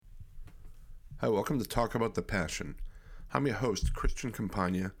Hi, welcome to Talk About the Passion. I'm your host, Christian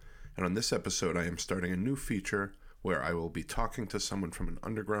Campagna, and on this episode I am starting a new feature where I will be talking to someone from an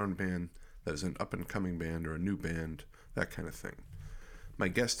underground band that is an up-and-coming band or a new band, that kind of thing. My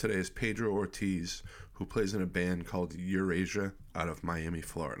guest today is Pedro Ortiz, who plays in a band called Eurasia out of Miami,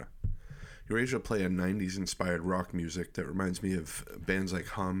 Florida. Eurasia play a 90s-inspired rock music that reminds me of bands like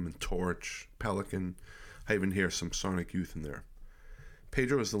Hum and Torch, Pelican. I even hear some Sonic Youth in there.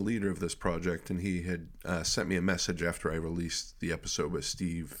 Pedro is the leader of this project, and he had sent me a message after I released the episode with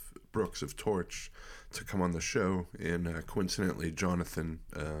Steve Brooks of Torch to come on the show, and coincidentally Jonathan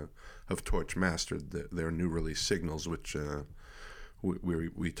of Torch mastered their new release Signals, which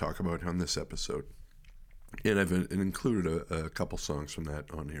we talk about on this episode. And I've included a couple songs from that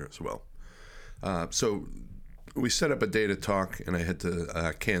on here as well. So we set up a day to talk, and I had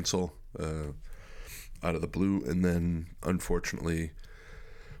to cancel out of the blue, and then unfortunately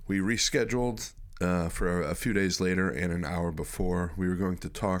we rescheduled for a few days later, and an hour before we were going to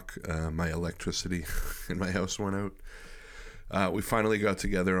talk, my electricity in my house went out. We finally got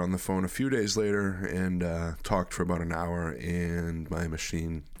together on the phone a few days later and talked for about an hour, and my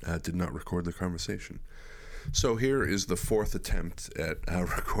machine did not record the conversation. So here is the fourth attempt at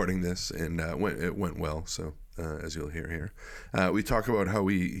recording this, and it went well, so as you'll hear here. We talk about how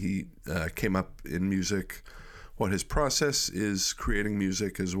he came up in music, what his process is creating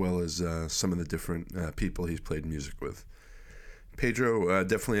music, as well as some of the different people he's played music with. Pedro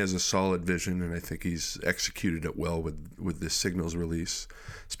definitely has a solid vision, and I think he's executed it well with this Signals release,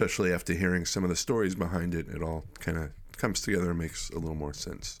 especially after hearing some of the stories behind it. It all kind of comes together and makes a little more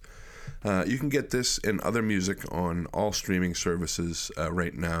sense. You can get this and other music on all streaming services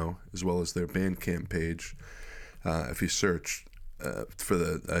right now, as well as their Bandcamp page. If you search for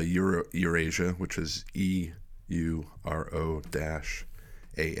the Eurasia, which is EURO-ASIA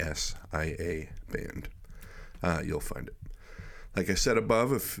band, you'll find it. Like I said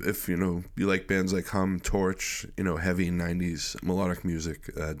above, if you like bands like Hum, Torch, heavy 90s melodic music,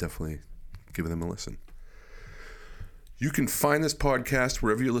 definitely give them a listen. You can find this podcast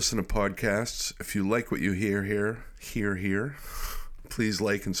wherever you listen to podcasts. If you like what you hear here, please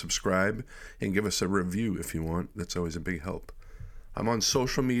like and subscribe and give us a review if you want. That's always a big help. I'm on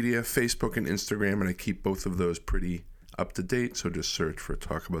social media, Facebook and Instagram, and I keep both of those pretty up to date, so just search for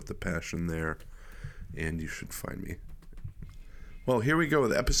Talk About the Passion there, and you should find me. Well, here we go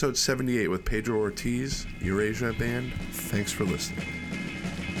with episode 78 with Pedro Ortiz, Eurasia Band. Thanks for listening.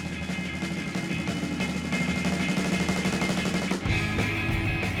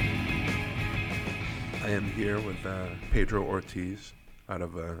 I am here with Pedro Ortiz out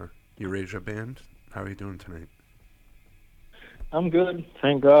of Eurasia Band. How are you doing tonight? I'm good,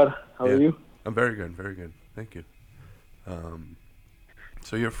 thank God. How are you? I'm very good, thank you.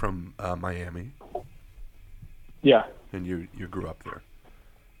 So you're from Miami? Yeah. And you grew up there?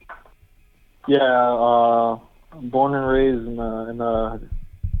 Yeah, born and raised in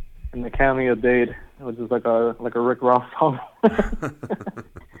the county of Dade, which is like a Rick Ross song.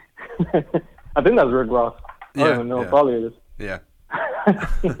 I think that's Rick Ross. I don't even know. Probably it is. Yeah.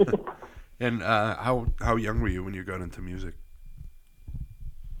 And how young were you when you got into music?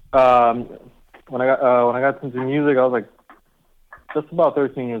 When I got into music, I was like just about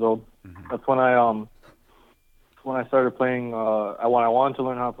 13 years old. Mm-hmm. That's when I started playing. When I wanted to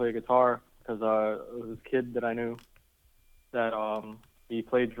learn how to play guitar, because there was this kid that I knew that he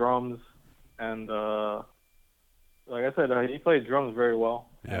played drums, and like I said, he played drums very well.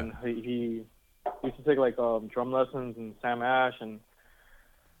 Yeah. And he used to take like drum lessons and Sam Ash and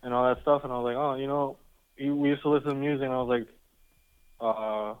all that stuff. And I was like, we used to listen to music, and I was like,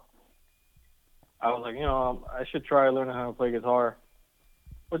 I should try learning how to play guitar,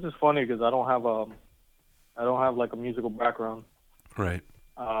 which is funny because I don't have like a musical background. Right.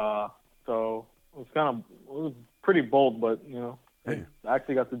 So it was pretty bold, but hey. I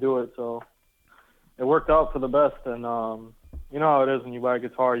actually got to do it, so it worked out for the best. And you know how it is when you buy a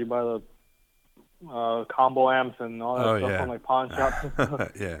guitar, you buy the combo amps and all that stuff from like pawn shops.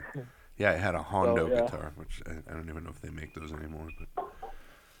 Yeah. Yeah, I had a Hondo guitar, which I don't even know if they make those anymore.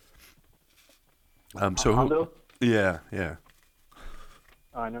 But Hondo? Yeah.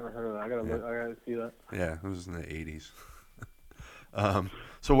 I never heard of that. I gotta see that. Yeah, it was in the 80s.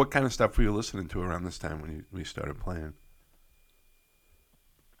 So what kind of stuff were you listening to around this time when you started playing?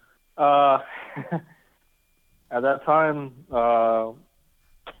 At that time,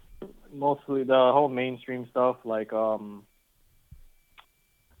 mostly the whole mainstream stuff, like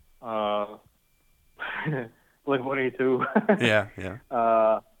Blink-182. Yeah.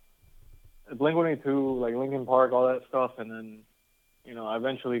 Blink-182, like Linkin Park, all that stuff, and then I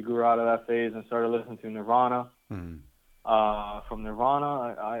eventually grew out of that phase and started listening to Nirvana. Hmm. From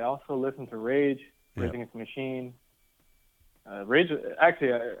Nirvana, I also listened to Rage Against the Machine. Rage Against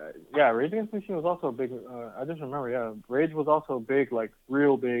the Machine was also a big. I just remember, Rage was also a big, like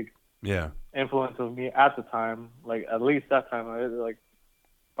real big, influence of me at the time. Like at least that time,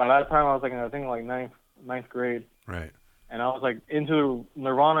 by that time I was like I think like ninth grade. Right. And I was like into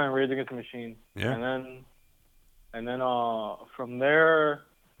Nirvana and Rage Against the Machine. Yeah. And then from there,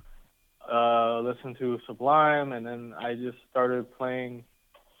 listened to Sublime, and then I just started playing.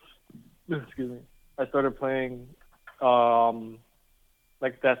 Excuse me. I started playing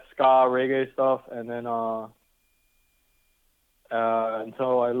like that ska reggae stuff, and then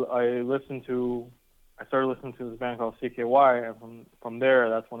until I started listening to this band called CKY, and from there,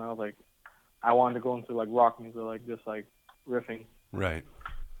 that's when I was like, I wanted to go into like rock music, like just like riffing. Right.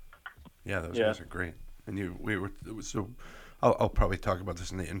 Yeah, those guys are great. And I'll probably talk about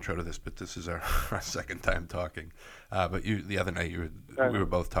this in the intro to this, but this is our second time talking. But the other night we were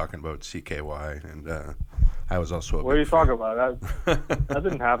both talking about CKY, and I was also. What are you talking about? That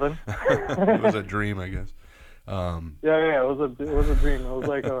didn't happen. It was a dream, I guess. Yeah, it was a dream. It was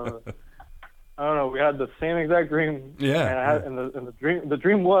like I don't know. We had the same exact dream. Yeah. And the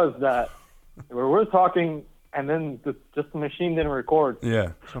dream was that we were talking, and then the machine didn't record.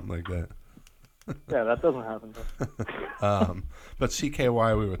 Yeah, something like that. Yeah, that doesn't happen. But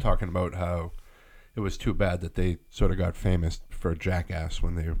CKY, we were talking about how it was too bad that they sort of got famous for Jackass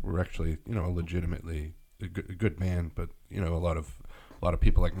when they were actually, legitimately a good band. But a lot of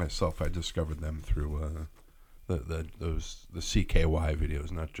people like myself, I discovered them through the CKY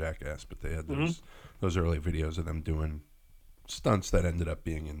videos, not Jackass, but they had those early videos of them doing stunts that ended up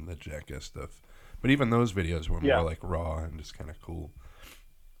being in the Jackass stuff. But even those videos were more like raw and just kind of cool.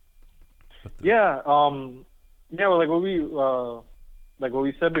 Well, like what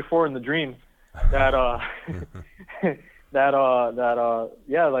we said before in the dream, that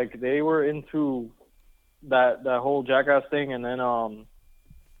like they were into that whole Jackass thing, and then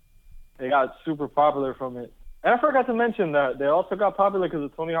they got super popular from it. And I forgot to mention that they also got popular because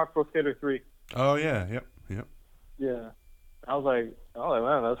of Tony Hawk Pro Skater 3. Oh yeah, yep. Yeah, I was like,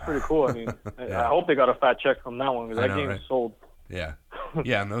 man, that's pretty cool. I mean, I hope they got a fat check from that one because that game sold. Yeah.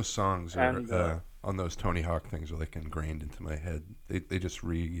 Yeah, and those songs are on those Tony Hawk things are like ingrained into my head. They just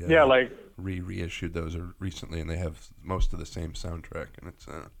reissued those recently, and they have most of the same soundtrack, and it's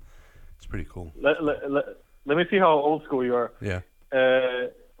pretty cool. Let me see how old school you are. Yeah.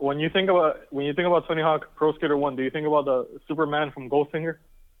 When you think about Tony Hawk Pro Skater 1, do you think about the Superman from Goldfinger?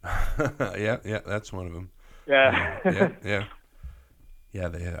 Yeah, that's one of them. Yeah.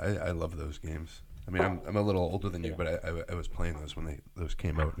 Yeah. I love those games. I mean, I'm a little older than you, but I was playing those when those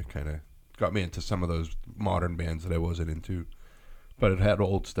came out, and it kind of got me into some of those modern bands that I wasn't into. But it had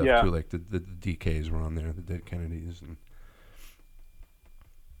old stuff too, like the DKs were on there, the Dead Kennedys, and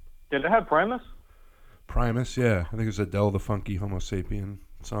did it have Primus? Primus, yeah. I think it was Adele the Funky Homo Sapien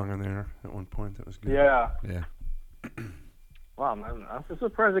song on there at one point. That was good. Yeah. Wow, man, I'm just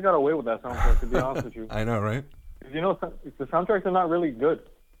surprised they got away with that soundtrack. To be honest with you, I know, right? The soundtracks are not really good.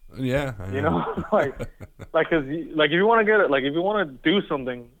 Yeah, I know. Cause if you want to get it, like if you want to do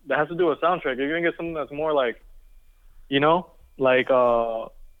something that has to do with soundtrack, you're gonna get something that's more like, I don't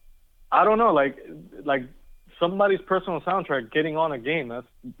know, like somebody's personal soundtrack getting on a game. That's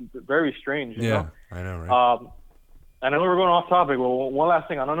very strange. You know? I know, right? I know we're going off topic, but one last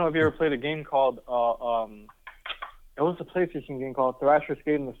thing. I don't know if you ever played a game called it was a PlayStation game called Thrasher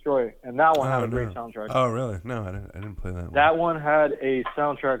Skate and Destroy, and that one had a great soundtrack. Oh, really? No, I didn't play that one. That one had a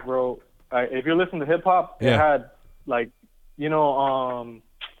soundtrack, bro. If you listen to hip hop, it had what's the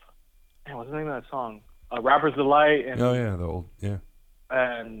name of that song? Rapper's Delight and the old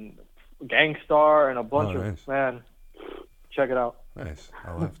and Gangstar and a bunch of nice. Man. Check it out. Nice.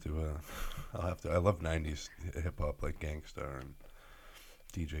 I'll have to. I love '90s hip hop like Gangstar and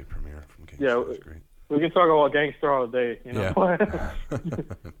DJ Premier from Gangstar. Yeah, was great. We can talk about Gangstar all day,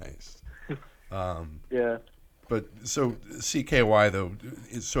 Nice. Yeah. But so CKY though,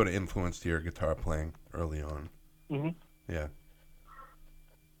 it sort of influenced your guitar playing early on. Mm-hmm. Yeah.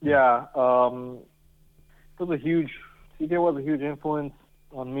 Yeah. CK was a huge influence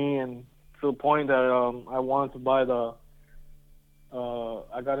on me, and to the point that I wanted to buy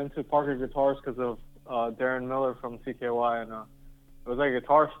I got into Parker guitars because of Darren Miller from CKY, and it was like a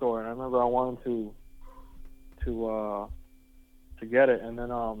guitar store, and I remember I wanted to get it, and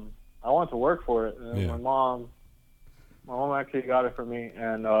then I wanted to work for it, and my mom actually got it for me,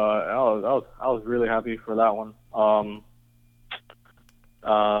 and I was really happy for that one.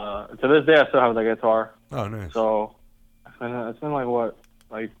 To this day, I still have the guitar. Oh, nice. So It's been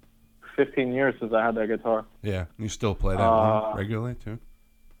like 15 years since I had that guitar. Yeah, you still play that one regularly too?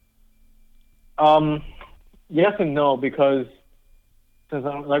 Yes and no, because since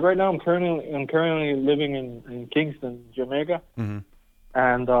I'm like right now I'm currently living in Kingston, Jamaica, Mm-hmm.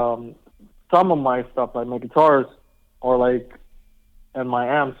 and some of my stuff like my guitars and my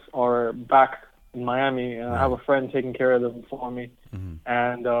amps are back in Miami, and I have a friend taking care of them for me. Mm-hmm.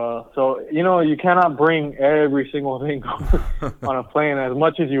 And so you cannot bring every single thing on a plane as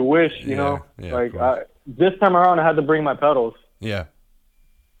much as you wish. Yeah, Like this time around, I had to bring my pedals. Yeah.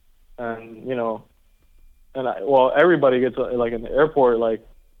 And everybody gets like in the airport, like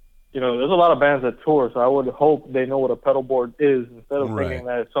there's a lot of bands that tour, so I would hope they know what a pedal board is instead of thinking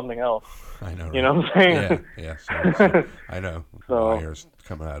that it's something else. I know. Right? You know what I'm saying? Yeah. So I know. Wires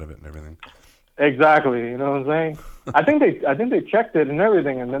coming out of it and everything. Exactly. You know what I'm saying? I think they checked it and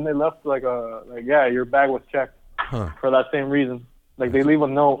everything, and then they left your bag was checked for that same reason. Like they leave a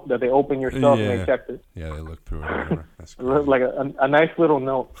note that they open your stuff and they checked it. Yeah, they looked through it. Whatever. That's like a nice little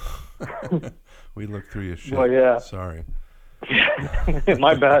note. We looked through your shit. Well, yeah. Sorry.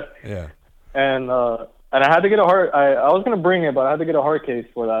 My bad. Yeah. And I had to get I was gonna bring it, but I had to get a hard case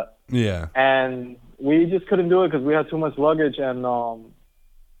for that. Yeah. And we just couldn't do it because we had too much luggage, and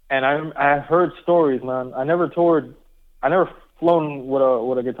I heard stories, man. I never flown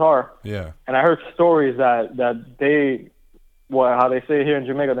with a guitar. Yeah. And I heard stories that how they say here in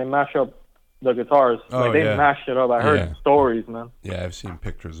Jamaica, they mash up the guitars. They mash it up. I heard stories, man. Yeah, I've seen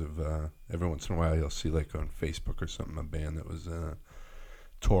pictures of every once in a while you'll see like on Facebook or something a band that was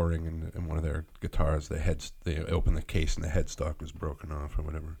touring and one of their guitars they opened the case and the headstock was broken off or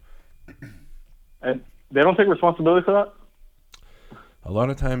whatever. And they don't take responsibility for that? A lot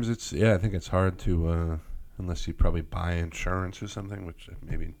of times I think it's hard to unless you probably buy insurance or something, which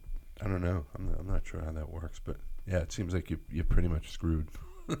maybe I don't know. I'm not sure how that works, but yeah, it seems like you're pretty much screwed.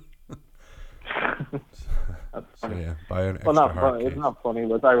 So yeah, buy an extra hard case. It's not funny,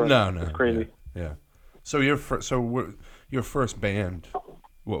 but it's ironic. No, it's crazy. Yeah. So your first band,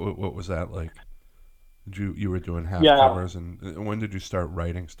 what was that like? You were doing half covers, and when did you start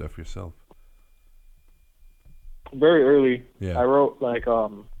writing stuff yourself? Very early. Yeah. I wrote like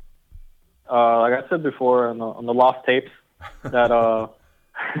I said before on the lost tapes that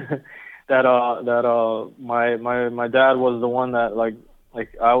my dad was the one that like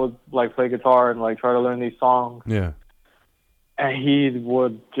I would like play guitar and like try to learn these songs. Yeah. And he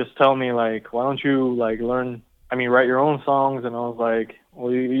would just tell me like, why don't you like write your own songs? And I was like,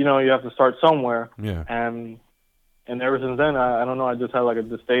 well, you have to start somewhere. Yeah. And ever since then, I don't know, I just had like a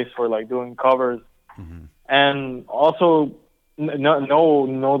distaste for like doing covers. Mm-hmm. And also,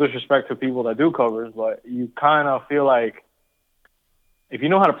 no disrespect to people that do covers, but you kind of feel like if you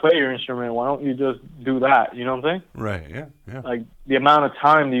know how to play your instrument, why don't you just do that? You know what I'm saying? Right. Yeah. Like the amount of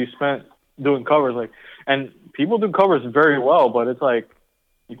time that you spent doing covers, and people do covers very well, but it's like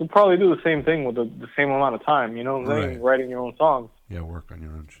you could probably do the same thing with the same amount of time. You know what I'm saying? Writing your own songs. Yeah, work on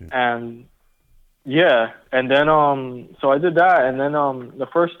your own shit. And yeah, and then so I did that, and then the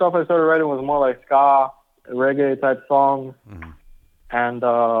first stuff I started writing was more like ska, reggae type songs, and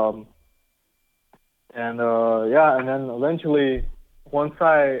then eventually once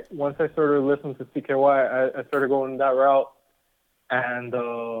I started listening to CKY, I started going that route, and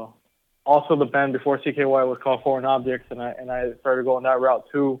also the band before CKY was called Foreign Objects, and I started going that route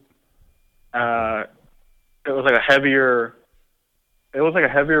too. It was like a heavier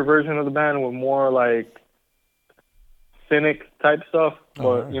version of the band with more like cynic type stuff,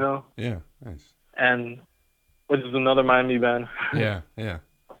 but yeah, nice. And which is another Miami band. Yeah.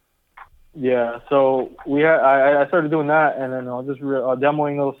 Yeah, so I started doing that, and then I was just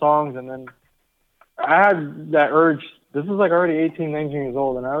demoing those songs, and then I had that urge. This is like already 18, 19 years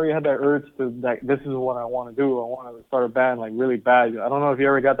old, and I already had that urge that this is what I want to do. I want to start a band like really bad. I don't know if you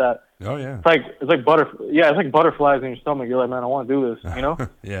ever got that. Oh yeah. It's like butterflies in your stomach. You're like, man, I want to do this. You know?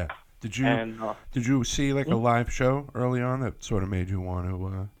 Yeah. Did you see like a live show early on that sort of made you want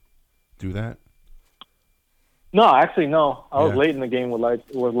to do that? No, actually, no. I was late in the game with live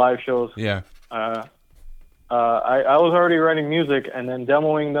shows. Yeah. I was already writing music and then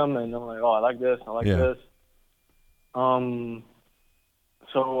demoing them, and I'm like, oh, I like this. This.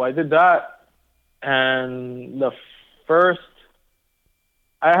 So I did that, and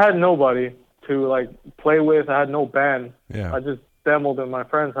I had nobody to like play with. I had no band. Yeah. I just demoed in my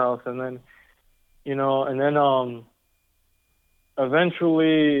friend's house, and then,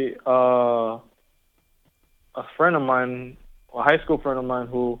 eventually, a friend of mine, a high school friend of mine,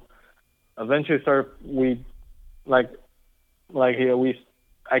 who eventually started.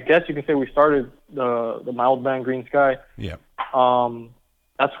 I guess you can say we started my old band Green Sky. Yeah.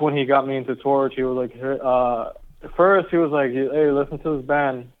 That's when he got me into Torch. He was like, at first he was like, hey, listen to this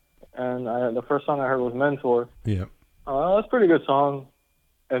band, and the first song I heard was Mentor. Yeah. That's a pretty good song.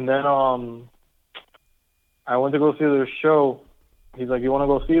 And then I went to go see their show. He's like, you want to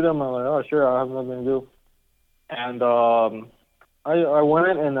go see them? I'm like, oh sure, I have nothing to do. And I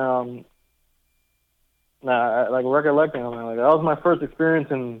went and like recollecting, I'm like, that was my first experience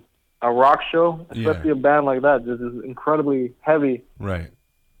in a rock show, especially a band like that. This is incredibly heavy. Right.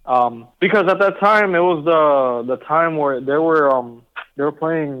 Because at that time it was the time where they were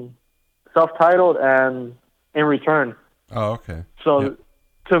playing self-titled and In Return. Oh, okay. So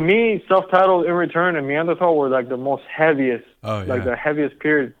to me, self-titled, In Return, and Neanderthal were like the most heaviest, like the heaviest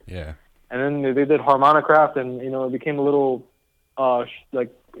period. Yeah. And then they did Harmonicraft, and it became a little,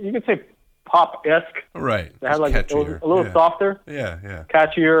 like you could say pop-esque. Right. They had like it was a little softer. Yeah, yeah.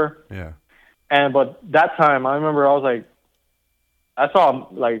 Catchier. Yeah. But that time, I remember I was like, I saw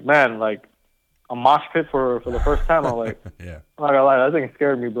like a mosh pit for the first time. I was like, yeah. I'm not gonna lie, that thing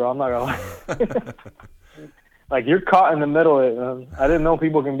scared me, bro. I'm not gonna lie. Like you're caught in the middle of it. Man. I didn't know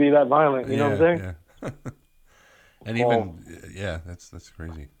people can be that violent. You know what I'm saying? Yeah. And even that's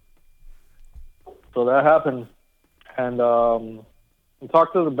crazy. So that happened, and we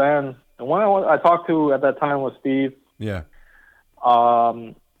talked to the band. And one I talked to at that time was Steve. Yeah.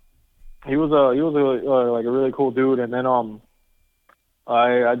 He was like a really cool dude. And then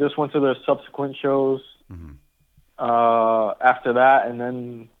I just went to their subsequent shows. Mm-hmm. After that, and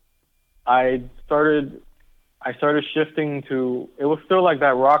then I started shifting to. It was still like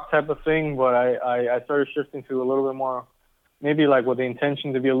that rock type of thing, but I started shifting to a little bit more, maybe like with the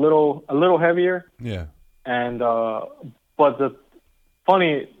intention to be a little heavier. Yeah. And but the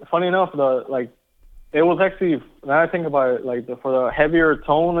funny enough, it was actually, now I think about it, like for the heavier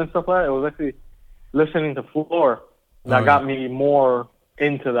tone and stuff like that, it was actually listening to Floor that got me more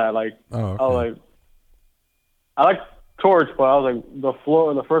into that. Like, okay. I like Torch, but I was like, the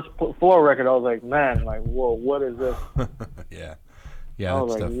first Floor record, I was like, man, like, whoa, what is this? Yeah. Yeah. I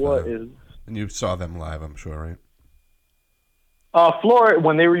was like, what is. And you saw them live, I'm sure, right? Floor,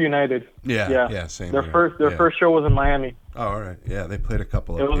 when they reunited. Yeah, same. Their first show was in Miami. Oh, all right. Yeah, they played a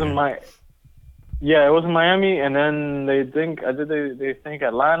couple of. It was in Miami, and then they think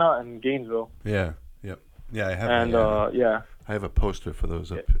Atlanta and Gainesville. Yeah, yep. Yeah, I have. And I have a poster for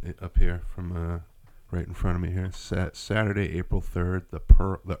those up here from right in front of me here. Saturday, April 3rd,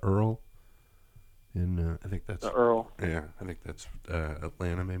 the Earl. In I think that's the Earl. Yeah, I think that's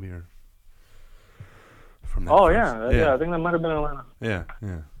Atlanta maybe or. From that I think that might have been Atlanta. Yeah.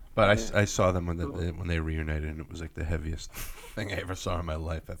 But I saw them when they reunited, and it was like the heaviest thing I ever saw in my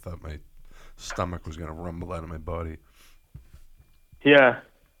life. I thought my stomach was gonna rumble out of my body. Yeah.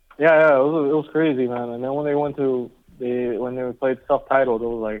 It was crazy, man. And then when they played self-titled, it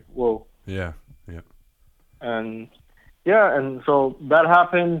was like, whoa. Yeah. And so that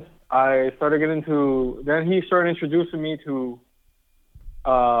happened. I started getting to. Then he started introducing me to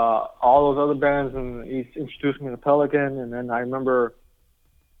all those other bands, and he introduced me to Pelican. And then I remember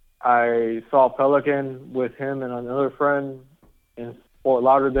I saw Pelican with him and another friend in Fort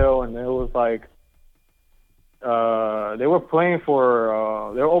Lauderdale, and it was like they were opening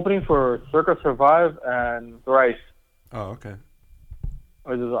for Circa Survive and Thrice. Oh, okay. It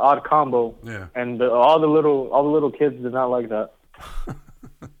was an odd combo. Yeah. And all the little kids did not like that.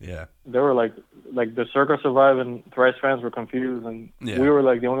 Yeah. They were like the Circa Survive and Thrice fans were confused, and we were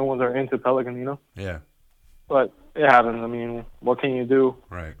like the only ones that are into Pelican, you know? Yeah. But it happens. I mean, what can you do?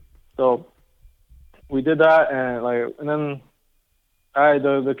 Right. So we did that, and then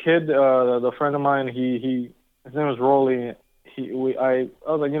the kid, the friend of mine, his name was Rolly. I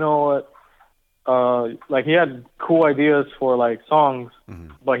was like, you know what? Like he had cool ideas for like songs,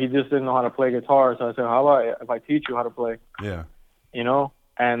 mm-hmm. but he just didn't know how to play guitar. So I said, how about if I teach you how to play? Yeah. You know,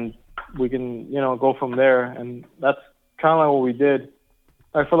 and we can, go from there. And that's kind of like what we did.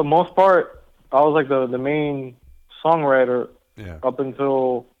 Like for the most part, I was like the main songwriter up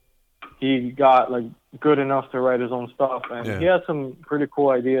until he got like good enough to write his own stuff. And he had some pretty cool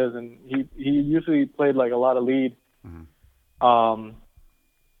ideas, and he usually played like a lot of lead. Mm-hmm.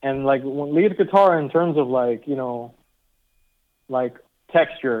 And like when lead guitar in terms of like, like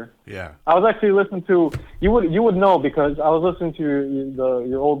texture. Yeah. I was actually listening to, you would know because I was listening to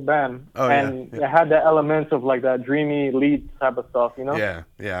your old band, and it had the elements of like that dreamy lead type of stuff, you know? Yeah.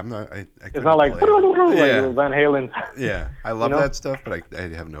 I'm not. It's not like Van Halen. Yeah, I love that stuff, but I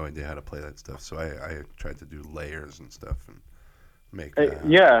have no idea how to play that stuff. So I tried to do layers and stuff and make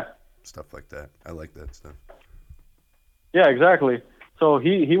stuff like that. I like that stuff. Yeah, exactly. so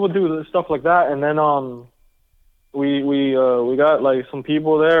he would do stuff like that, and then we got like some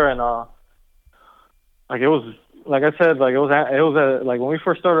people there, and like it was like I said, like it was like when we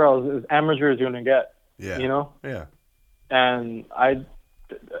first started, I was as amateur as you're gonna get. Yeah. You know. Yeah. And I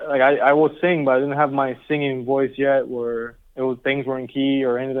would sing, but I didn't have my singing voice yet, where things were in key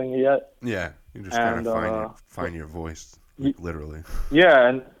or anything yet. Yeah. You just gotta find your voice, like, literally. Yeah,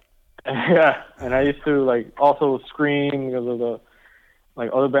 and and I used to like also scream because of the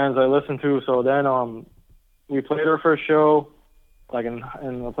like other bands I listened to. So then we played our first show like in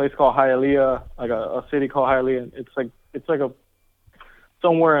a place called Hialeah, like a city called Hialeah. It's like a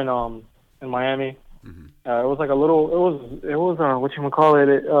somewhere in Miami. Mm-hmm. It was like a little. It was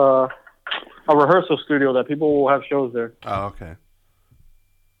whatchamacallit, a rehearsal studio that people will have shows there. Oh, okay.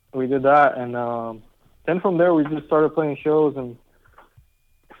 We did that, and then from there we just started playing shows. And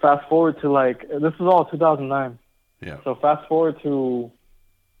fast forward to like this is all 2009. Yeah. So fast forward to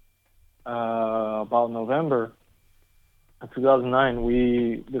about November of 2009,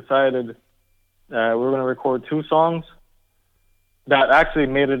 we decided that we were going to record 2 songs that actually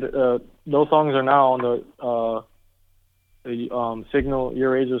made it. Those songs are now on the Signal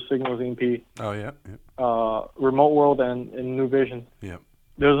Eurasia Signals EP. Oh yeah. Remote World and New Vision. Yeah.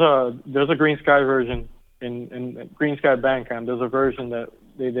 There's a Green Sky version in Green Sky Bandcamp. There's a version that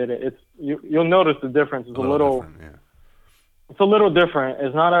they did it. You'll notice the difference. It's a little different, yeah. It's a little different.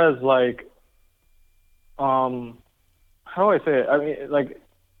 It's not as like how do I say it? I mean, like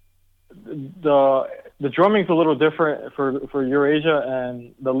the drumming's a little different for Eurasia,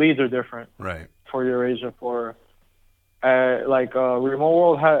 and the leads are different. Right. For Eurasia, for Remote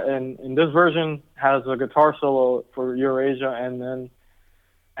World in this version has a guitar solo for Eurasia, and then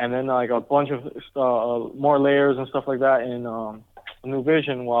like a bunch of more layers and stuff like that in New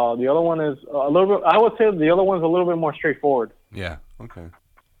Vision. While the other one is a little bit, I would say the other one's a little bit more straightforward. Yeah. Okay.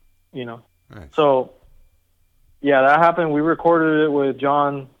 You know. Nice. So yeah, that happened. We recorded it with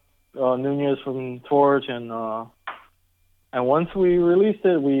John Nunez from Torch, and once we released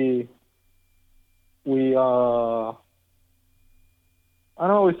it, we I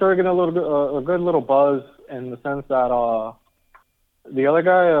don't know, we started getting a good little buzz in the sense that the other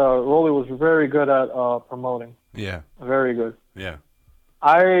guy, Rolly, was very good at promoting. Yeah. Very good. Yeah.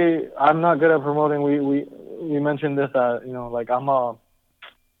 I'm not good at promoting. We mentioned this that like I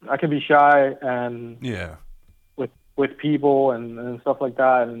can be shy and Yeah. with people and stuff like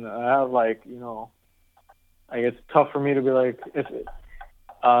that, and I have like like it's tough for me to be like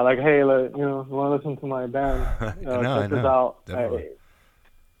like, hey, you want to listen to my band? Check this out. Definitely.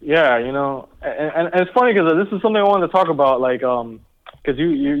 Yeah, and it's funny because this is something I wanted to talk about, like, because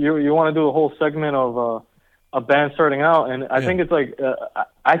you want to do a whole segment of a band starting out, and I think it's like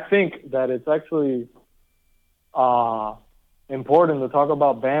I think that it's actually important to talk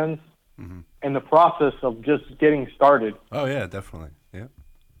about bands in the process of just getting started. Oh yeah, definitely. Yeah.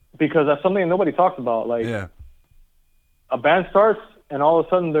 Because that's something nobody talks about. Like, a band starts, and all of a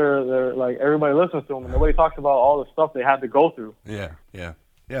sudden they're like everybody listens to them, and nobody talks about all the stuff they had to go through. Yeah.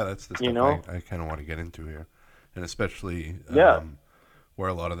 That's the stuff I kind of want to get into here, and especially where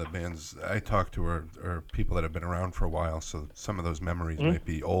a lot of the bands I talk to are people that have been around for a while, so some of those memories might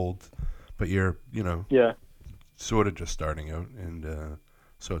be old, but you're sort of just starting out, and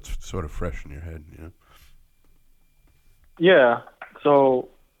so it's sort of fresh in your head, Yeah. So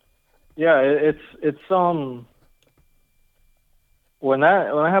it's when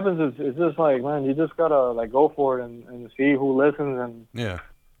that happens, it's just like, man, you just gotta like go for it and see who listens. And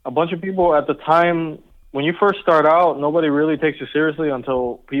a bunch of people at the time, when you first start out, nobody really takes you seriously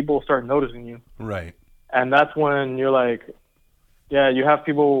until people start noticing you. Right. And that's when you're like, you have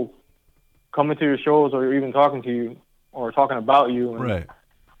people coming to your shows or even talking to you or talking about you and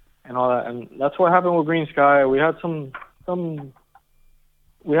all that. And that's what happened with Green Sky. We had some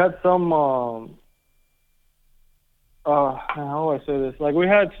how do I say this? Like, we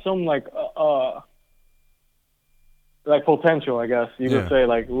had some like potential, I guess you could say.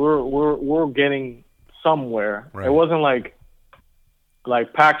 Like, we're getting somewhere. Right. It wasn't like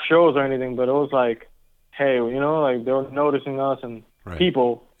packed shows or anything, but it was like, hey, like they were noticing us and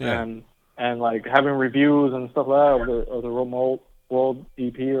people and like having reviews and stuff like that of the Remote World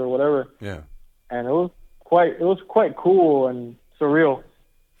EP or whatever. Yeah. And it was quite cool and surreal.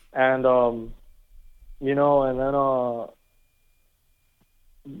 And and then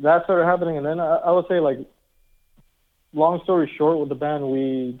that started happening, and then I would say, like, long story short, with the band,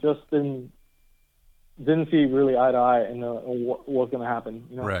 we just didn't see really eye to eye in what was going to happen.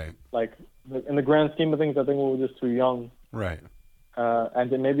 Right. Like, in the grand scheme of things, I think we were just too young. Right.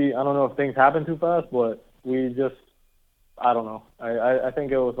 And then maybe, I don't know if things happened too fast, but we just, I don't know. I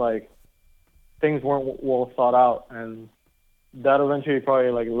think it was like things weren't well thought out, and that eventually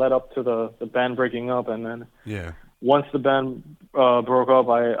probably like led up to the band breaking up. And then once the band broke up,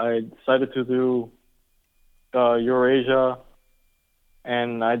 I decided to do Eurasia,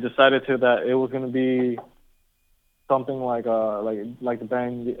 and I decided that it was going to be something like the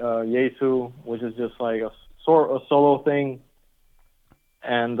band Yesu, which is just like a solo thing,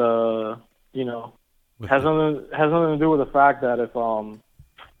 and you know, has nothing to do with the fact that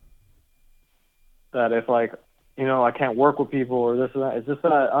if like, you know, I can't work with people or this and that. It's just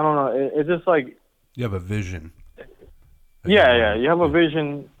that I don't know. It's just like you have a vision. Yeah, you have a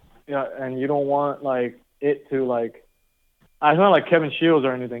vision, and you don't want like it to like. It's not like Kevin Shields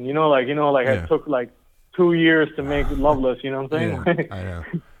or anything, you know. It took like 2 years to make Loveless. You know what I'm saying? Yeah, I know.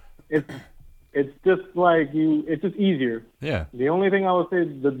 It's just like it's just easier. Yeah. The only thing I would say,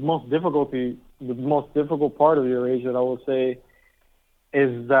 the most difficult part of Eurasia, I would say,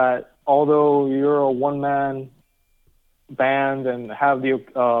 is that although you're a one-man band and have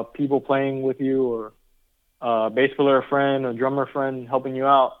the people playing with you, or bass player friend or drummer friend helping you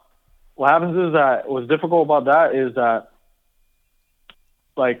out, what happens is that what's difficult about that is that,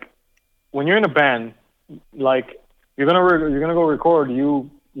 like, when you're in a band, like, you're gonna go record,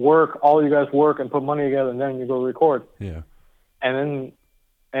 all you guys work and put money together, and then you go record. Yeah. And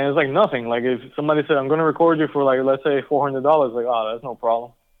it's like nothing. Like, if somebody said, I'm gonna record you for, like, let's say $400, like, oh, that's no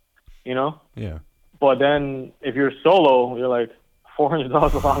problem, you know? Yeah. But then if you're solo, you're like, $400 is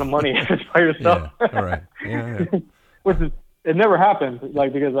a lot of money by yourself. Yeah. All right. Yeah. Which is, it never happened,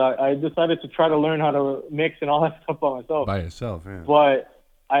 like, because I decided to try to learn how to mix and all that stuff by myself. By yourself, yeah. But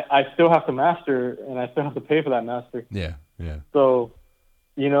I still have to master, and I still have to pay for that master. Yeah. So,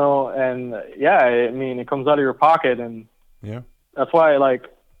 you know, and I mean, it comes out of your pocket, and that's why, like,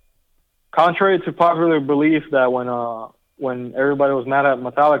 contrary to popular belief that when everybody was mad at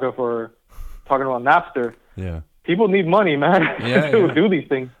Metallica for talking about Napster, people need money, man, to do these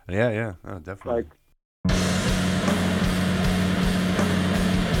things. Yeah, oh, definitely. Like,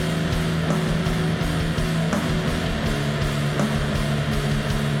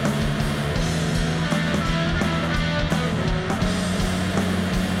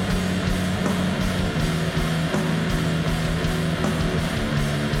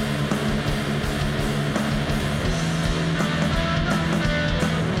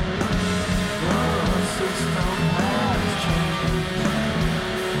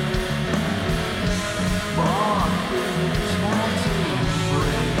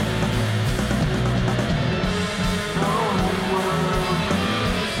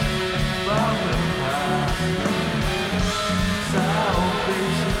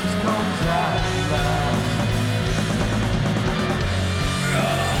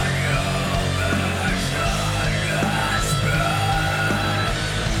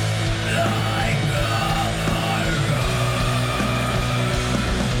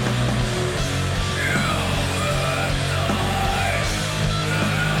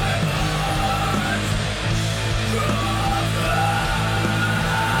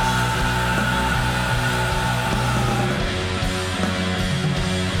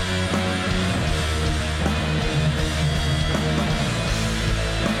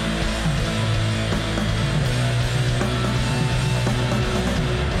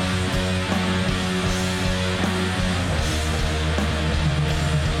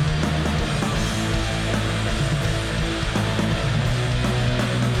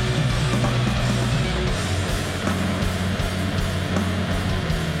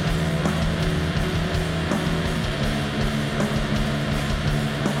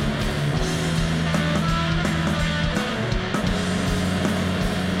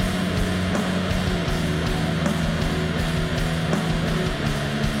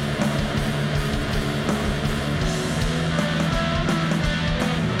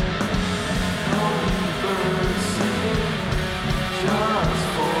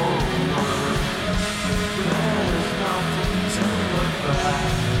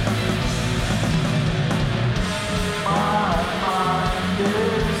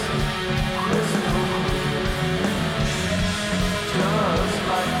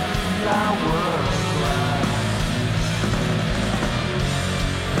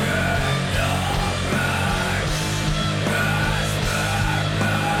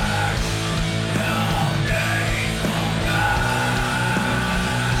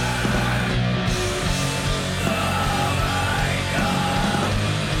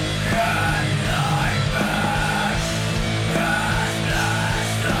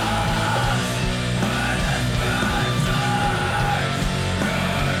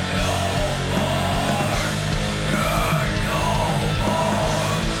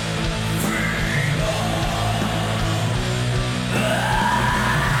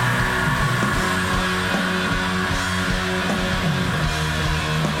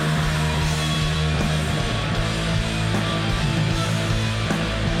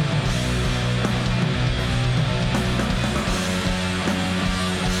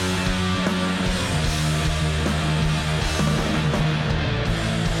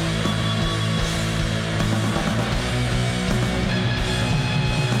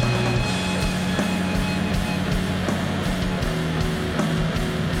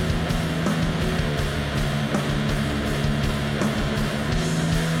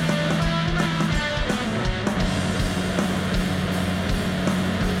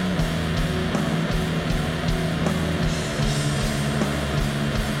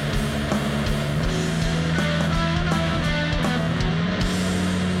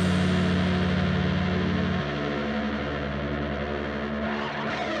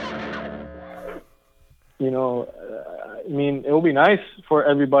 I mean, it would be nice for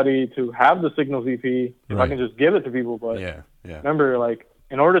everybody to have the Signals EP if I can just give it to people. But remember, like,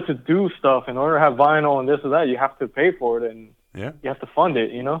 in order to do stuff, in order to have vinyl and this or that, you have to pay for it and you have to fund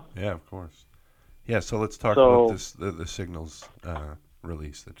it, Yeah, of course. Yeah, so let's talk about this the Signals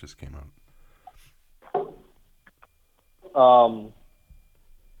release that just came out.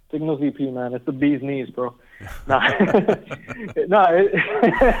 Signals EP, man, it's the bee's knees, bro. I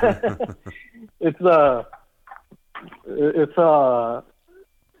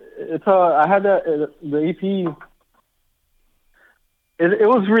had the EP. It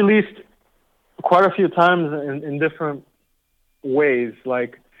was released quite a few times in different ways.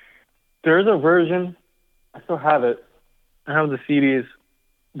 Like, there's a version, I still have it. I have the CDs.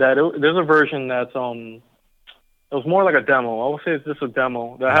 There's a version that's it was more like a demo. I would say it's just a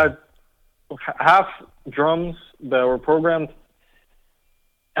demo that had half drums that were programmed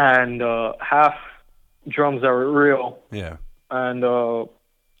and half drums that were real. Yeah. And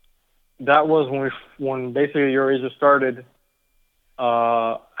that was when basically Eurasia started.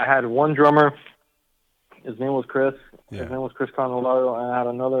 I had one drummer. His name was Chris. Yeah. His name was Chris Cannavaro, and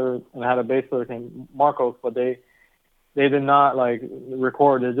I had a bass player named Marcos, but they did not like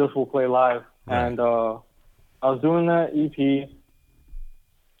record. They just will play live. Right. And I was doing that EP.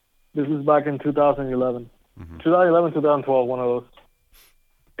 This was back in 2011. 2011, 2012, one of those.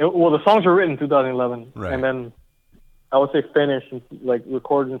 The songs were written in 2011. Right. And then I would say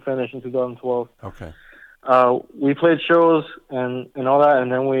recorded and finished in 2012. Okay. We played shows and all that,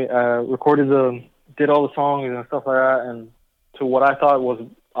 and then we did all the songs and stuff like that. And to what I thought was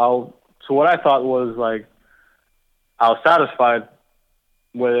like, I was satisfied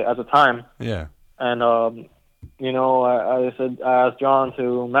with it at the time. Yeah. And I asked John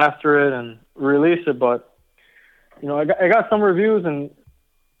to master it and release it, but I got some reviews and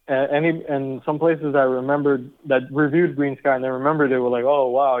some places that reviewed Green Sky, and they remembered it, were like, oh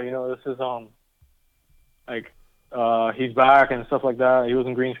wow, this is he's back and stuff like that. He was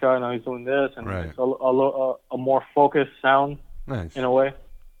in Green Sky, now he's doing this, and right. It's a more focused sound. Nice. In a way.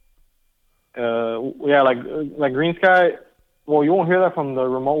 Like Green Sky. Well, you won't hear that from the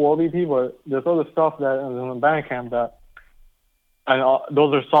Remote World EP, but there's other stuff that is in the Bandcamp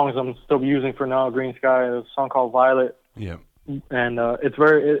those are songs I'm still using for now. Green Sky, there's a song called Violet. Yeah. And it's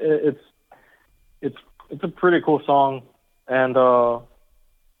a pretty cool song, and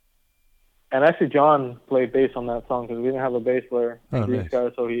actually John played bass on that song because we didn't have a bass player in Green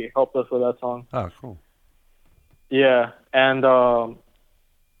Sky, so he helped us with that song. Oh, cool. Yeah, and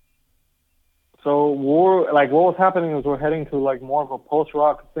so what was happening is we're heading to like more of a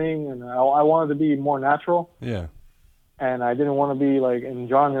post-rock thing, and I wanted to be more natural. Yeah. And I didn't want to be like in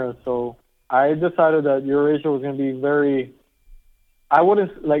genre, so I decided that Eurasia was going to be very, I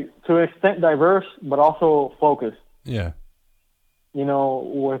wouldn't to an extent diverse, but also focused. Yeah.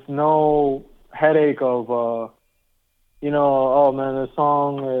 With no headache of, oh man, this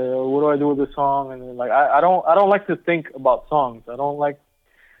song, what do I do with this song? And I don't like to think about songs. I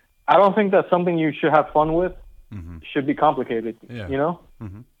don't think that's something you should have fun with. Mm-hmm. Should be complicated. Yeah.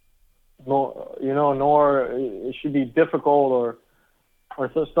 Mm-hmm. Nor it should be difficult or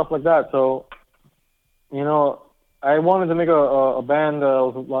stuff like that. So, I wanted to make a band that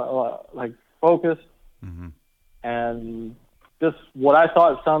was like focused, mm-hmm. and just what I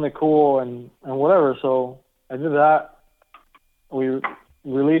thought sounded cool and whatever. So I did that. We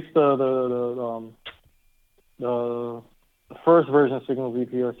released the first version of Signals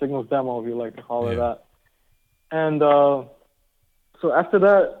EP, or Signals demo, if you like to call it that. And so after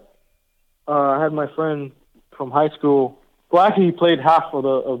that, I had my friend from high school. Well, actually, he played half of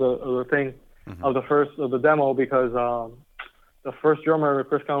the thing, mm-hmm. of the demo, because the first drummer,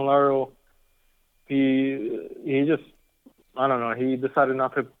 Chris Cannavaro, he just, I don't know, he decided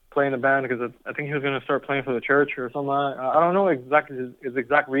not to play in the band because I think he was going to start playing for the church or something like that. I don't know exactly his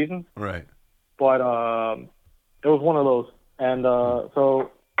exact reason. Right. But it was one of those. And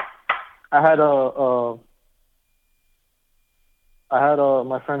so I had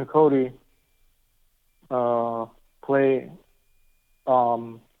my friend Cody play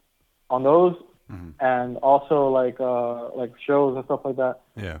on those, mm-hmm. and also like shows and stuff like that.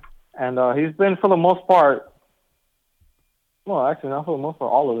 Yeah. And he's been, for the most part, well, actually not for the most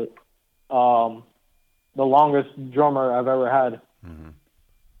part, all of it, the longest drummer I've ever had. Mm-hmm.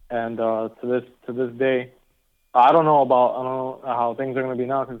 And to this day, I don't know how things are going to be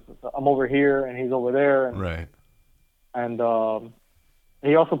now, because I'm over here and he's over there. And, right. And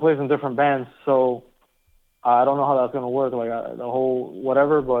he also plays in different bands, so I don't know how that's going to work, the whole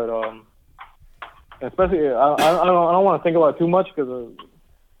whatever. But especially, I don't want to think about it too much, because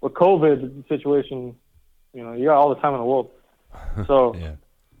with COVID situation, you got all the time in the world. So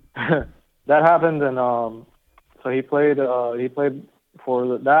that happened, and so he played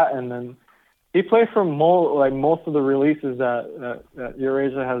for that, and then he played for most of the releases that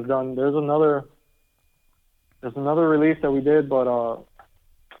Eurasia has done. There's another release that we did, but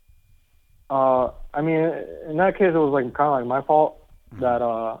I mean, in that case, it was like kind of like my fault that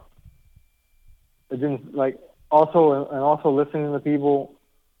it didn't like. Also listening to people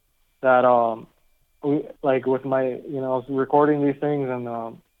that with my I was recording these things, and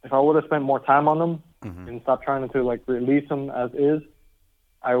if I would have spent more time on them and stopped trying to like release them as is,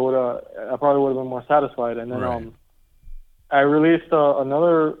 I probably would have been more satisfied. And then I released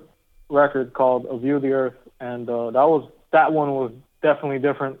another record called A View of the Earth, and that one was definitely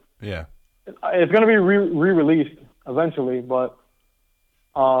different. Yeah. It's gonna be re-released eventually, but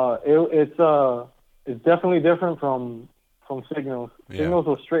it's definitely different from Signals. Yeah. Signals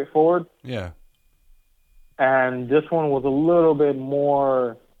was straightforward. Yeah. And this one was a little bit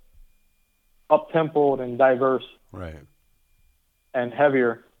more up-tempoed and diverse. Right. And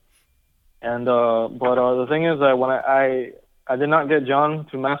heavier. And but the thing is that when I did not get John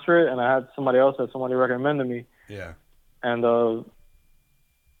to master it, and I had somebody recommended me. Yeah. And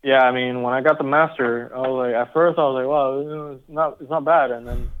yeah, I mean, when I got the master, I was like, at first I was like, well, it's not bad, and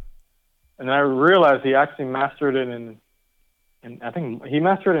then I realized he actually mastered it in I think he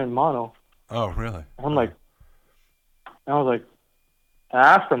mastered it in mono. Oh, really? I'm like, I was like, I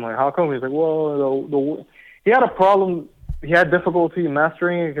asked him like, how come? He's like, well, he had a problem. He had difficulty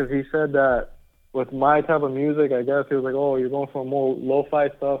mastering it because he said that with my type of music, I guess he was like, oh, you're going for more lo-fi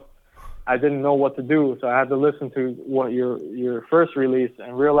stuff. I didn't know what to do, so I had to listen to what your first release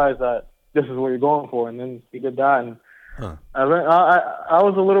and realize that this is what you're going for. And then he did that, and I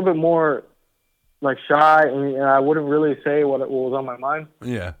was a little bit more like shy, and I wouldn't really say what was on my mind.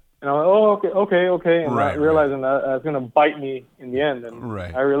 Yeah. And I went, oh, okay, and not realizing that it's gonna bite me in the end. And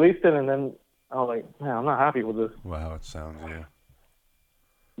I released it, and then I was like, man, I'm not happy with this. Wow, it sounds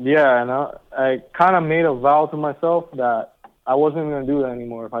Yeah, and I kind of made a vow to myself that I wasn't going to do that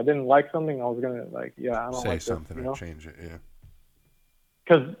anymore. If I didn't like something, I was going to I don't say like something this, and change it. Yeah.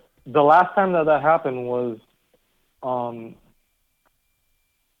 Because the last time that happened was,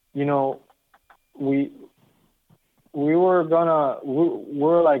 we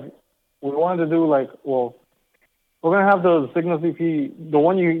wanted to do we're gonna have the Signals EP, the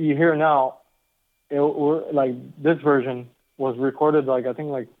one you hear now. This version was recorded I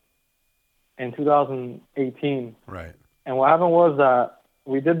think in 2018. Right. And what happened was that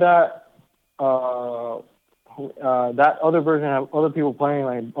we did that. That other version had other people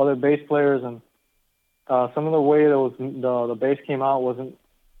playing, other bass players, and some of the way that the bass came out wasn't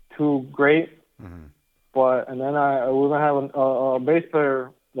too great. Mm-hmm. And then we were gonna have a bass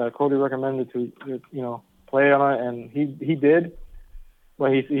player that Cody recommended to play on it, and he did.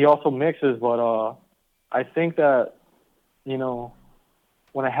 But he also mixes. But I think that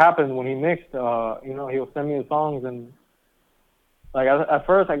when it happened, when he mixed, he'll send me the songs, and at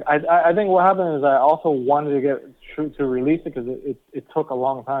first, I think what happened is I also wanted to get to release it because it took a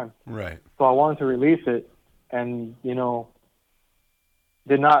long time. Right. So I wanted to release it, and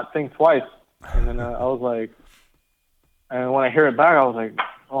did not think twice. And then I was like, and when I hear it back, I was like,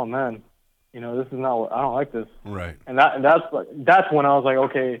 oh man, this is not what I don't like this. Right. And that's when I was like,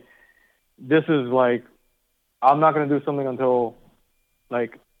 okay, this is I'm not gonna do something until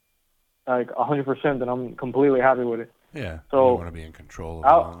 100% that I'm completely happy with it. Yeah. So you want to be in control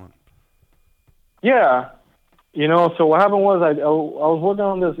of the moment. Yeah. So what happened was I was working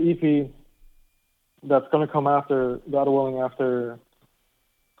on this EP that's gonna come after, God willing, after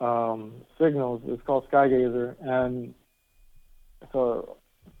Signals. It's called Skygazer, and it's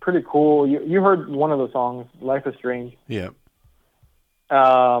pretty cool. You heard one of the songs, Life is Strange. Yeah.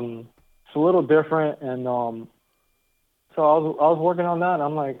 It's a little different, and so I was working on that, and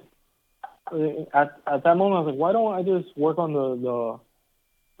I'm like, at that moment I was like, why don't I just work on the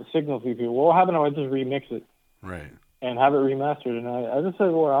Signals EP? What will happen if I just remix it? Right. And have it remastered? And I just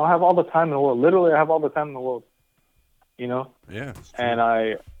said, well, I have all the time in the world. Literally, I have all the time in the world. Yeah. And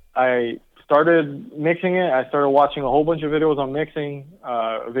I started mixing it. I started watching a whole bunch of videos on mixing,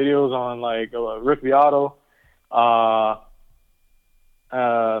 videos on Rick Beato,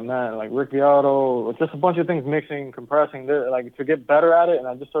 Rick Beato, just a bunch of things, mixing, compressing, to get better at it. And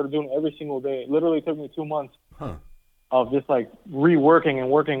I just started doing it every single day. It literally took me 2 months of just reworking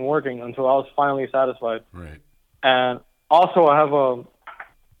and working until I was finally satisfied. Right. And also I have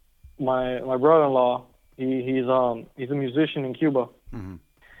my brother-in-law. He's a musician in Cuba. Mm-hmm.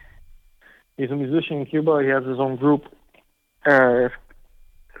 He's a musician in Cuba. He has his own group. It's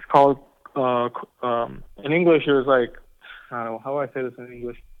called in English there's like, I don't know how do I say this in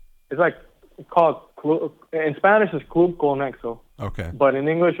English. It's like called in Spanish it's Club Conexo. Okay. But in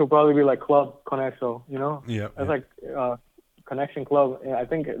English it'll probably be like Club Conexo. You know? Yeah. It's like Connection Club. I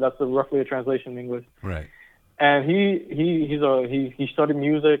think that's roughly a translation in English. Right. And he studied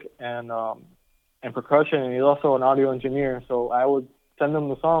music and percussion, and he's also an audio engineer. So I would send him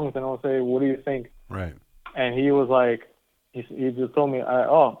the songs and I would say, "What do you think?" Right. And he was like, he just told me,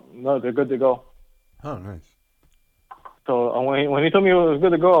 "Oh no, they're good to go." Oh, nice. So when he told me it was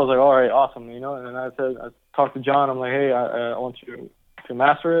good to go, I was like, "All right, awesome," you know. And I talked to John. I'm like, "Hey, I want you to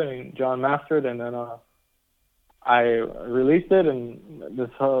master it," and John mastered, and then I released it, and this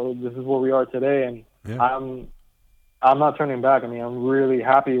is where we are today. And yeah. I'm not turning back. I mean, I'm really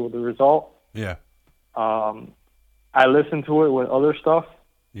happy with the result. Yeah. I listened to it with other stuff.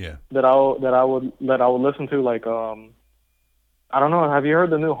 Yeah. That I would listen to, like I don't know. Have you heard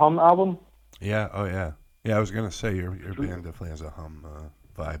the new Hum album? Yeah. Oh yeah. Yeah. I was gonna say your band definitely has a Hum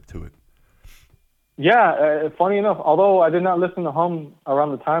vibe to it. Yeah. Funny enough, although I did not listen to Hum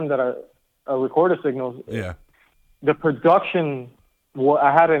around the time that I recorded Signals. Yeah. The production,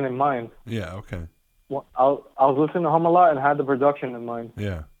 I had it in mind. Yeah. Okay. Well, I was listening to Hum a lot and had the production in mind.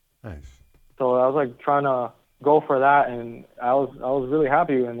 Yeah. Nice. So I was like trying to go for that, and I was really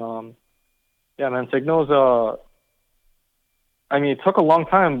happy. And yeah, man, Signals. I mean, it took a long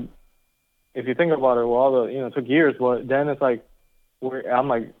time. If you think about it, well, it took years, but then it's like, I'm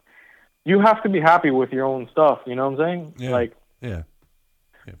like, you have to be happy with your own stuff. You know what I'm saying? Yeah. Like, yeah.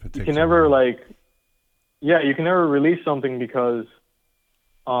 You can never you can never release something because,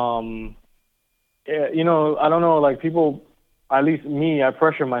 I don't know, like people, at least me, I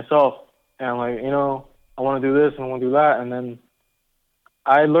pressure myself, and like, I want to do this and I want to do that, and then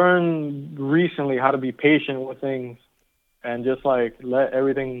I learned recently how to be patient with things and just like let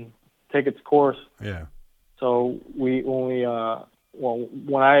everything take its course. Yeah. So when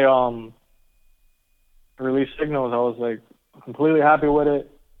I released Signals, I was like completely happy with it,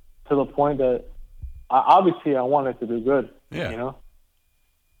 to the point that obviously I wanted to do good. Yeah.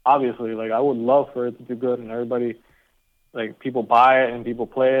 Obviously, like I would love for it to do good, and everybody, like people buy it and people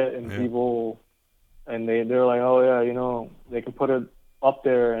play it, and people, and they're like, oh yeah, they can put it up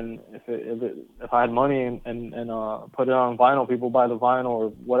there, and if I had money and put it on vinyl, people buy the vinyl or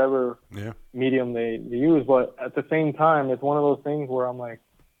whatever medium they use. But at the same time, it's one of those things where I'm like,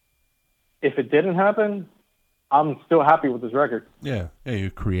 if it didn't happen, I'm still happy with this record. Yeah, you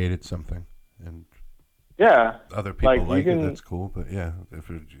created something, and other people like it. That's cool. But yeah, if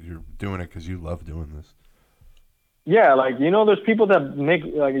you're doing it because you love doing this. Yeah, like there's people that make,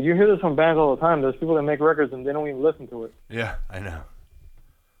 like, you hear this from bands all the time. There's people that make records and they don't even listen to it. Yeah, I know.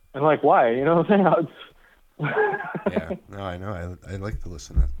 And like, why? You know what I'm saying? Yeah, no, I know. I like to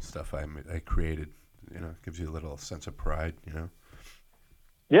listen to stuff I created. It gives you a little sense of pride.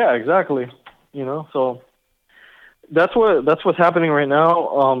 Yeah, exactly. So that's what's happening right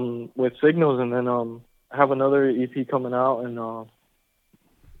now with Signals, and then I have another EP coming out, and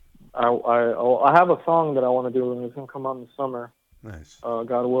I have a song that I want to do, and it's gonna come out in the summer. Nice.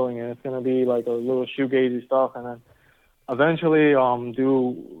 God willing, and it's gonna be like a little shoegazy stuff, and then eventually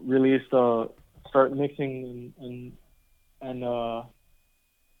start mixing and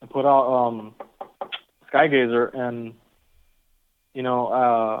put out Skygazer, and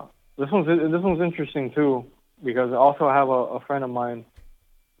this one's interesting too, because I also have a friend of mine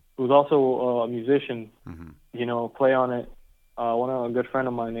who's also a musician. Mm-hmm. Play on it. A good friend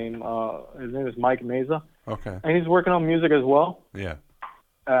of mine his name is Mike Meza. Okay. And he's working on music as well. Yeah.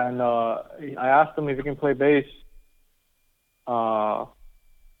 And I asked him if he can play bass for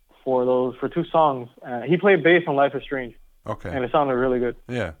two songs. He played bass on Life is Strange. Okay. And it sounded really good.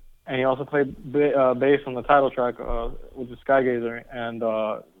 Yeah. And he also played bass on the title track, which is Skygazer, and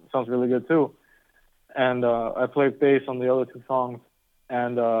it sounds really good too. And I played bass on the other two songs,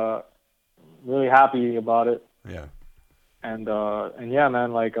 and really happy about it. Yeah. And yeah,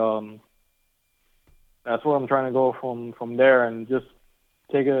 man, like that's where I'm trying to go from there, and just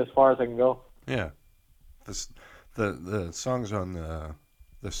take it as far as I can go. Yeah. The songs on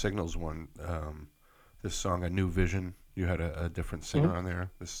the Signals one, this song, A New Vision, you had a different singer on there,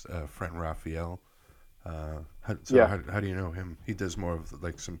 this friend Raphael. How do you know him? He does more of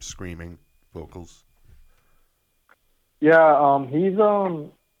like some screaming vocals. Yeah, he's a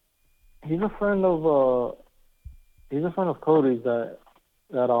friend of Cody's that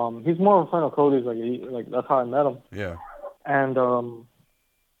he's more of a friend of Cody's, like that's how I met him. Yeah. And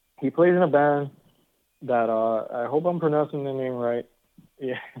he plays in a band that I hope I'm pronouncing the name right.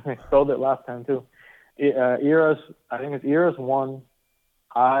 Yeah, I spelled it last time too. Eras, I think it's Eras 1,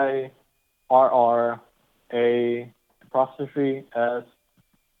 A apostrophe S,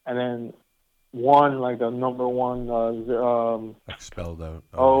 and then one, like the number one, like spelled out.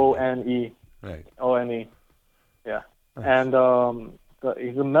 O-N-E. Right. O-N-E. Yeah. Nice. And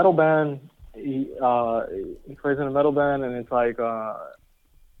he's a metal band. He plays in a metal band, and it's like I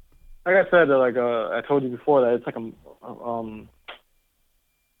said, I told you before that it's like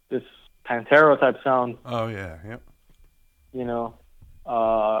this Pantera type sound. Oh yeah, yep. You know,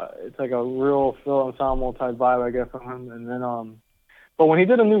 it's like a real Phil Anselmo type vibe I get from him. And then but when he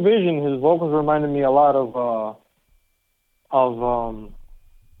did A New Vision, his vocals reminded me a lot of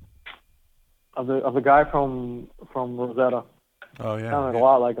the guy from Rosetta. Oh yeah. Sounded a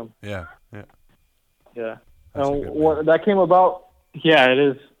lot like him. Yeah, yeah. Yeah. That's a And good what band. that came about, yeah, it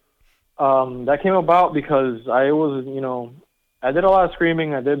is. That came about because I did a lot of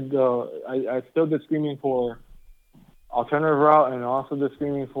screaming. I still did screaming for Alternative Route, and also did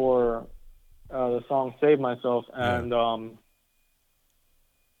screaming for the song Save Myself. And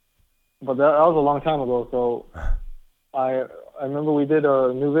but that was a long time ago. So I remember we did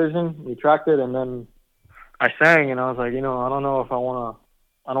A New Vision. We tracked it, and then I sang, and I was like, I don't know if I don't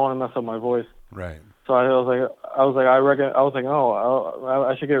want to mess up my voice. Right. So I was like, oh,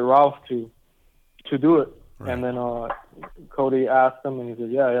 I should get Ralph to do it. Right. And then Cody asked him, and he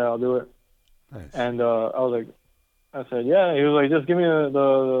said, yeah, I'll do it. Nice. And I said, yeah. He was like, just give me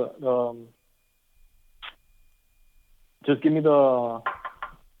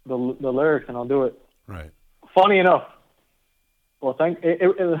the lyrics, and I'll do it. Right. Funny enough,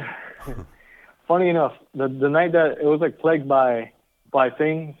 funny enough, the night that it was like plagued by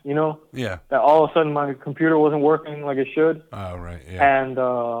things, Yeah. that all of a sudden my computer wasn't working like it should. Oh right. Yeah. And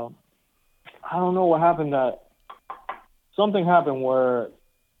I don't know what happened. That something happened where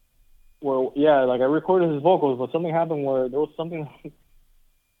like I recorded his vocals, but something happened where there was something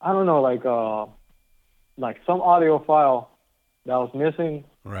I don't know, like some audio file that was missing.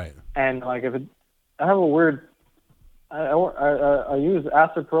 Right. And like I have a weird. I use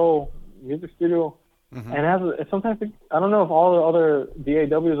Acid Pro Music Studio. Mm-hmm. And sometimes I don't know if all the other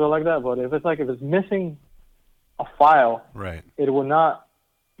DAWs are like that, but if it's missing a file, Right. it will not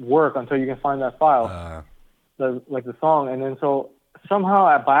work until you can find that file, the song. And then so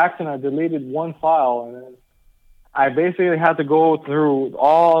somehow by accident I deleted one file, and then I basically had to go through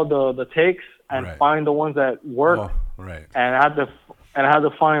all the takes and Right. find the ones that work. Oh, right. And I had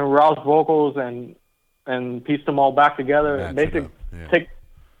to find Ralph's vocals and piece them all back together. Match it Basically, up. Yeah.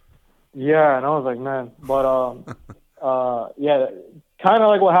 Yeah, and I was like, man, but yeah, kind of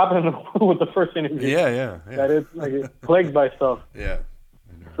like what happened with the first interview. Yeah. That it's like it's plagued by stuff. Yeah.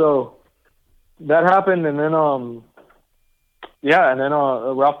 So that happened, and then Ralph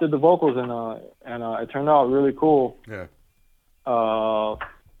did the vocals, and it turned out really cool. Yeah.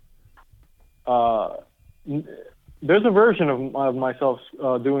 There's a version of myself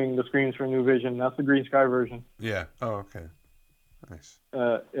doing the screams for New Vision. That's the Green Sky version. Yeah. Oh, okay. Nice.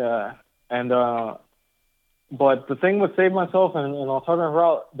 Yeah, and but the thing with Save Myself and Alternative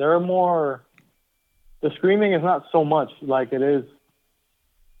Route, they're more. The screaming is not so much like it is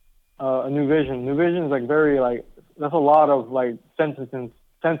a New Vision. New Vision is like very like that's a lot of like sentences.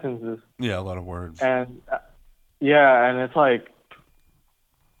 Yeah, a lot of words. And and it's like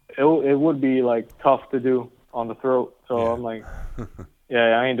it would be like tough to do on the throat. So Yeah. I'm like,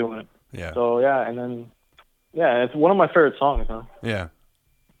 yeah, I ain't doing it. Yeah. So and then. Yeah, it's one of my favorite songs, huh? Yeah,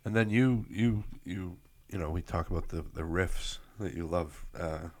 and then you we talk about the riffs that you love,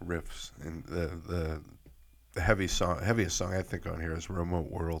 riffs, and the heaviest song I think on here is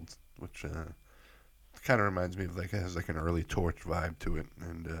Remote World, which kind of reminds me of it has like an early Torch vibe to it,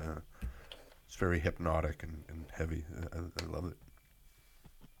 and it's very hypnotic and heavy. I love it.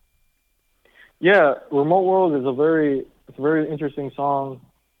 Yeah, Remote World is a very interesting song,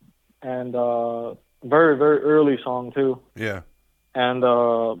 and very, very early song too. Yeah. And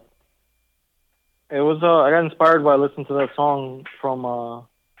it was I got inspired by listening to that song from a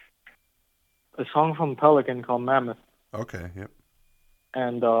song from Pelican called Mammoth. Okay. Yep.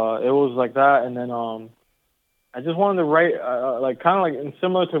 And it was like that, and then I just wanted to write like kind of like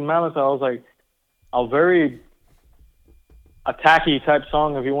similar to Mammoth. I was like a very attacky type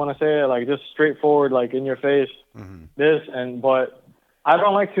song, if you want to say it, like just straightforward, like in your face. Mm-hmm. But I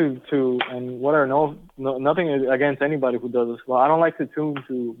don't like to and whatever. Nothing against anybody who does this. But I don't like to tune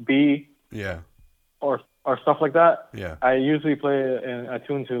to B. Yeah. Or stuff like that. Yeah. I usually play a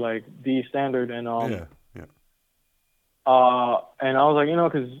tune to like D standard, and Yeah. and I was like,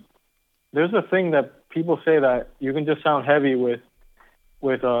 because there's a thing that people say that you can just sound heavy with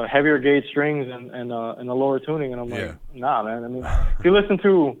heavier gauge strings and a lower tuning, and I'm like, nah, man. I mean, if you listen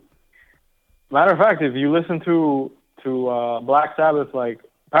to Matter of fact, if you listen to Black Sabbath, like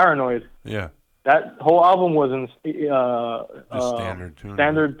Paranoid, yeah, that whole album was in standard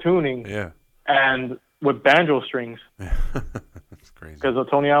tuning. tuning, Yeah, and with banjo strings. That's crazy. Because of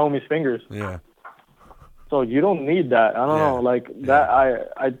Tony Iommi's fingers. Yeah. So you don't need that. I don't know, like that.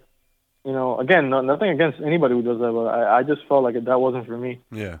 I, you know, again, nothing against anybody who does that, but I just felt like that wasn't for me.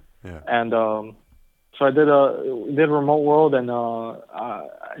 Yeah, yeah. And so I did Remote World, and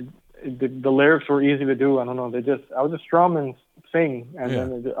the lyrics were easy to do. I don't know, I would just strum and sing, and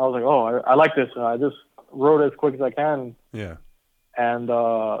then I was like, oh, I like this. I just wrote it as quick as I can. Yeah. And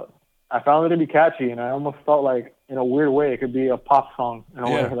I found it to be catchy, and I almost felt like, in a weird way, it could be a pop song, in a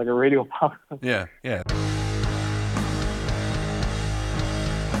way, like a radio pop song. Yeah, yeah.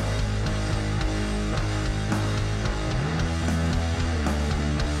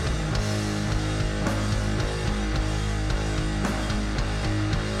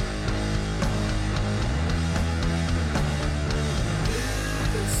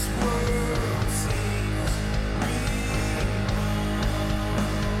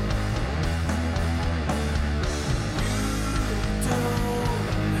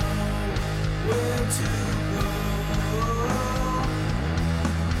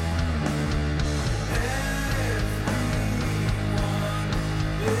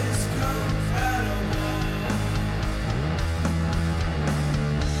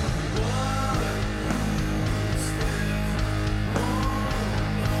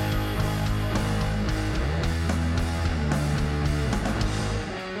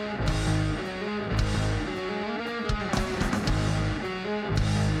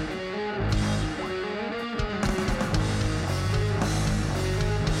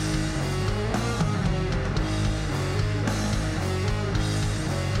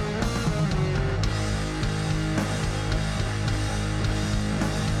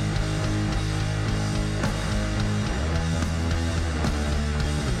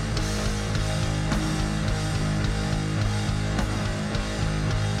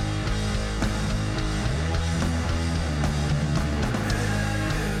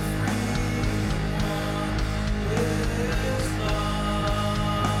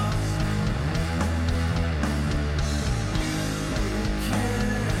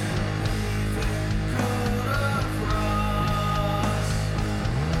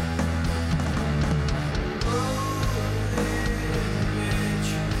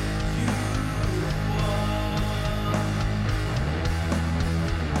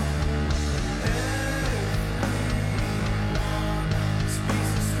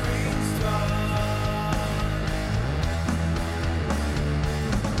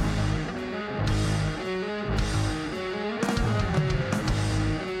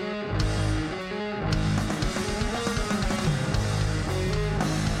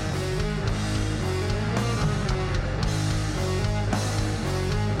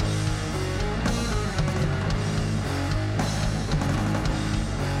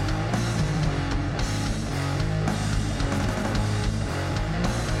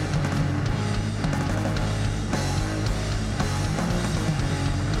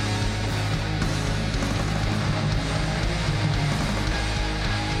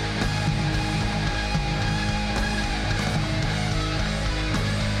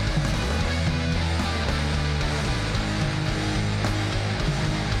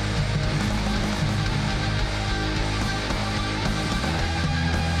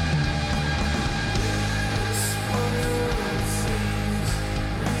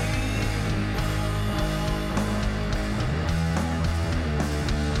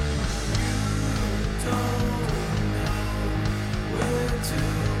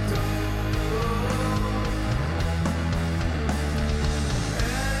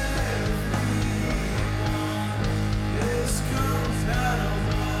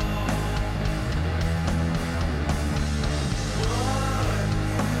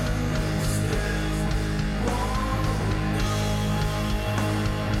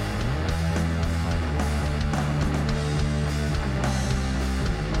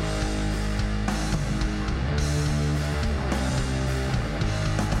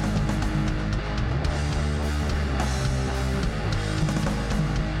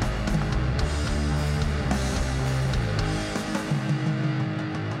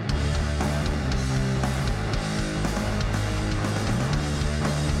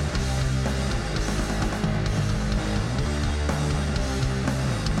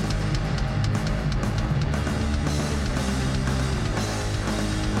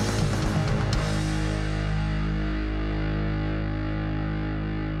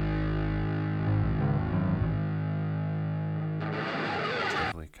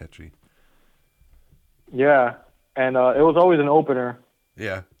 Yeah, and it was always an opener.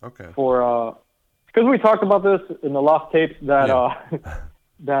 Yeah. Okay. For because we talked about this in the lost tapes that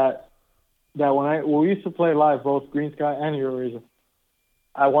that when we used to play live, both Green Sky and Eurasia,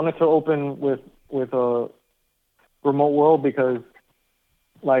 I wanted to open with a Remote World because,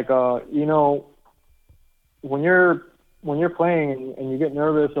 like, you know, when you're playing and you get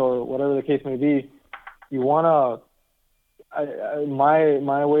nervous or whatever the case may be, you wanna.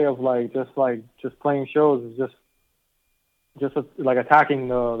 My way of just playing shows is just like attacking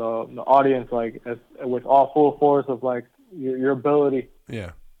the audience with all full force of like your ability.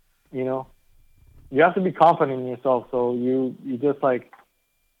 Yeah. You know, you have to be confident in yourself. So you just like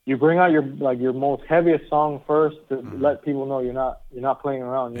you bring out your most heaviest song first to let people know you're not playing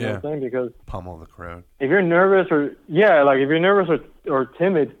around. You know what I'm saying? Because pummel the crowd. If you're nervous or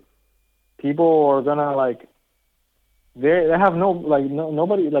timid, people are gonna like they have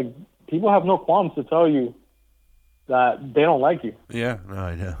nobody people have no qualms to tell you that they don't like you. Yeah, no,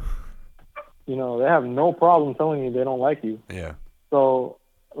 I know. You know, they have no problem telling you they don't like you. Yeah. So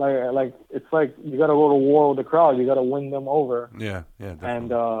like it's like you got to go to war with the crowd. You got to win them over. Yeah, definitely.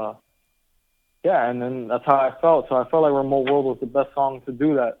 And then that's how I felt. So I felt like Remote World was the best song to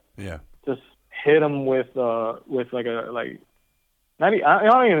do that. Yeah. Just hit them with like I don't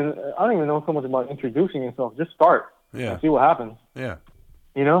even know so much about introducing yourself. Just start. Yeah. And see what happens. Yeah.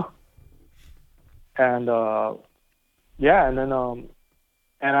 You know. And and then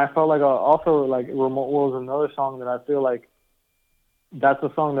and I felt like also like Remote World is another song that I feel like that's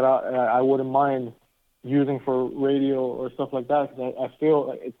a song that I wouldn't mind using for radio or stuff like that because I feel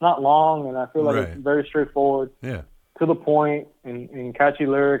like it's not long and I feel like it's very straightforward, to the point, and catchy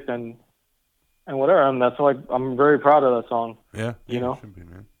lyrics and whatever. And that's why I'm very proud of that song. Yeah, you know. Should be,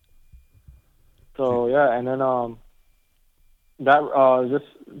 man. So yeah, and then that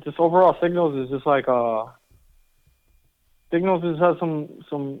just overall Signals is just like Signals just has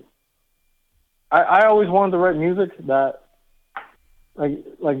some. I always wanted to write music that like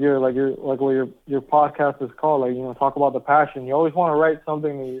what your podcast is called, like, you know, talk about the passion. You always want to write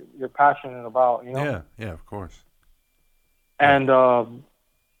something that you're passionate about, you know. Yeah, of course. And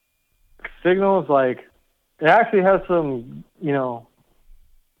Signals, like, it actually has some, you know,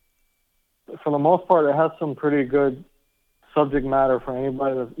 for the most part, it has some pretty good subject matter for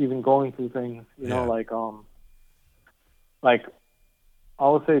anybody that's even going through things, you know, like I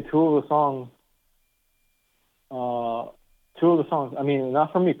would say two of the songs, I mean,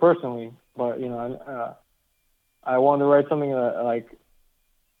 not for me personally, but, you know, I wanted to write something that, like,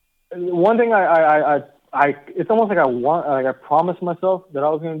 one thing I it's almost like I promised myself that I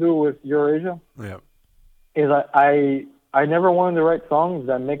was going to do with Eurasia. Yeah. Is I never wanted to write songs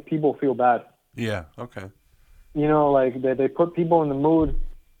that make people feel bad. Yeah, okay. You know, like they put people in the mood,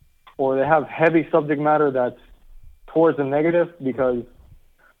 or they have heavy subject matter that's towards the negative, because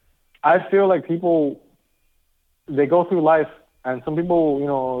I feel like people, they go through life, and some people, you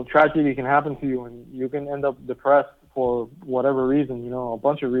know, tragedy can happen to you, and you can end up depressed for whatever reason, you know, a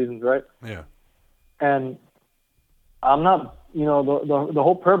bunch of reasons, right? Yeah. And I'm not, you know, the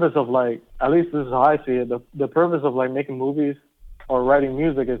whole purpose of, like, at least this is how I see it, the purpose of, like, making movies or writing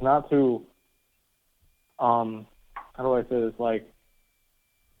music is not to, how do I say this, like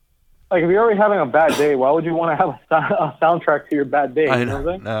if you're already having a bad day, why would you want to have a soundtrack to your bad day? You know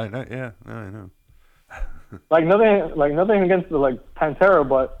what I'm saying? I know. Like nothing against Pantera,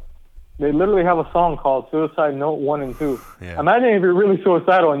 but they literally have a song called Suicide Note 1 and 2. Yeah. Imagine if you're really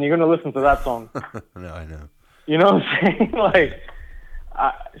suicidal and you're going to listen to that song. No, I know. You know what I'm saying? Like,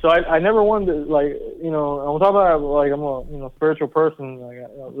 I never wanted to, like, you know, I'm talking about, like, I'm a, you know, spiritual person, like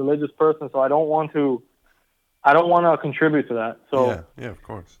a religious person, so I don't want to contribute to that. So yeah, of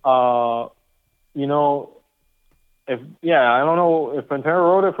course. You know, I don't know if Pantera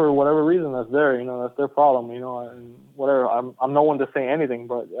wrote it for whatever reason. That's that's their problem. You know, and whatever. I'm no one to say anything,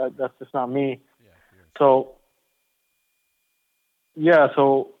 but that's just not me. Yeah,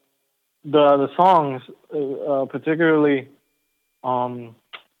 so the songs, particularly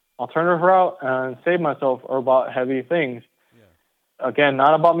Alternative Route and Save Myself, are about heavy things. Yeah. Again,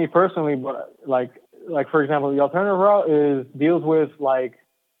 not about me personally, but like for example, the Alternative Route deals with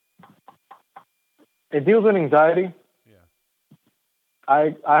anxiety.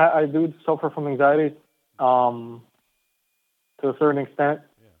 Yeah. I do suffer from anxiety to a certain extent.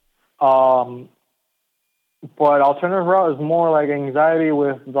 Yeah. But Alternative Route is more like anxiety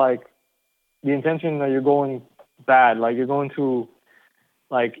with, like, the intention that you're going bad, like you're going to,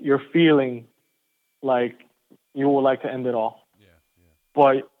 like, you're feeling like you would like to end it all. Yeah.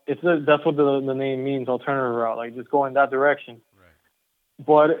 But that's what the name means, Alternative Route, like just go in that direction. Right.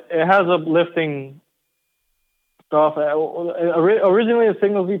 But it has uplifting stuff. Originally, the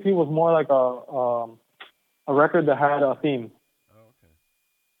Signals EP was more like a record that had a theme. Oh, okay.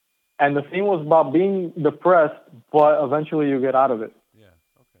 And the theme was about being depressed, but eventually you get out of it. Yeah.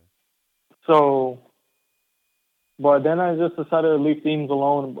 Okay. So, but then I just decided to leave themes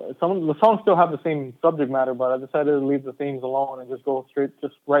alone. The songs still have the same subject matter, but I decided to leave the themes alone and just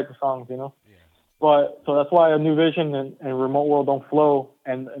write the songs, you know. Yeah. But so that's why A New Vision and Remote World don't flow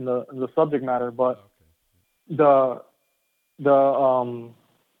and the subject matter. But Okay.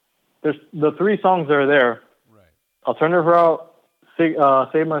 there's the 3 songs that are there. Right. Alternative Route,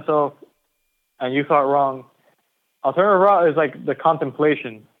 Save Myself, and You Thought Wrong. Alternative Route is like the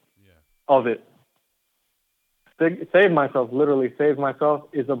contemplation of it. Save Myself, literally Save Myself,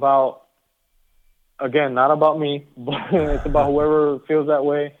 is about, again, not about me, but it's about whoever feels that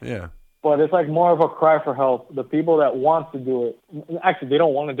way. Yeah. But it's like more of a cry for help. The people that want to do it, actually, they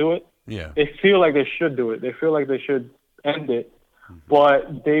don't want to do it. Yeah. They feel like they should do it. They feel like they should end it.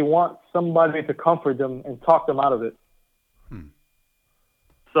 But they want somebody to comfort them and talk them out of it.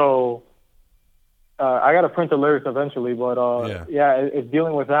 So I got to print the lyrics eventually, but it's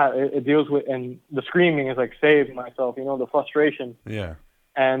dealing with that. It deals with, and the screaming is like save myself, you know, the frustration. Yeah.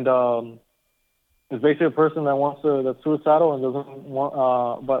 And it's basically a person that's suicidal and doesn't want,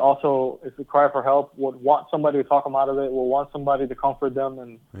 but also it's a cry for help, would want somebody to talk them out of it, will want somebody to comfort them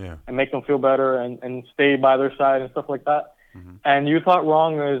and make them feel better and stay by their side and stuff like that. Mm-hmm. And You Thought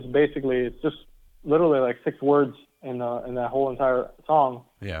Wrong is basically, it's just literally like 6 words in that whole entire song.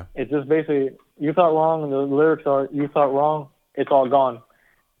 Yeah. It's just basically, you thought wrong, and the lyrics are, you thought wrong, it's all gone.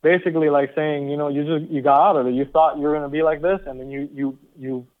 Basically like saying, you know, you got out of it. You thought you were going to be like this, and then you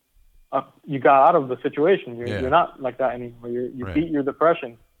got out of the situation. You're not like that anymore. You beat your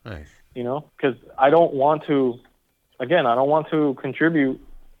depression. Nice. You know, because I don't want to contribute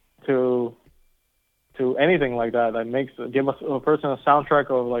to anything like that give a person a soundtrack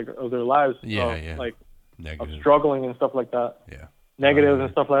of their lives. Like negative. Of struggling and stuff like that. Yeah. Negatives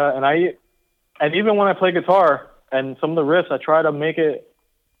and stuff like that. And even when I play guitar and some of the riffs, I try to make it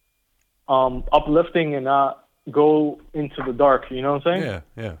uplifting and not go into the dark. You know what I'm saying?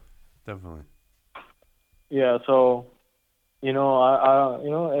 Yeah, definitely. Yeah, so you know,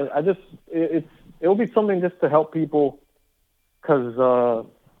 it'll be something just to help people, because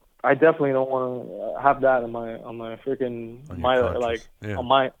I definitely don't want to have that on my freaking on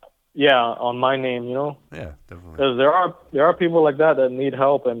my name, you know. Yeah, definitely. Because there are people like that need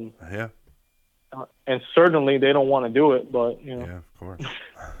help, and and certainly they don't want to do it, but you know. Yeah, of course.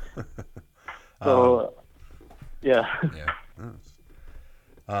 So, yeah.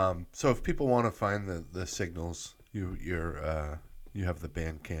 So if people want to find the Signals, you have the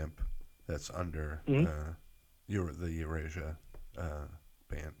Bandcamp that's under the Eurasia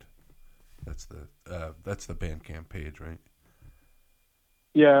band. That's the Bandcamp page, right?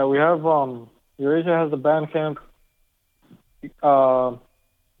 Yeah, we have Eurasia has the Bandcamp.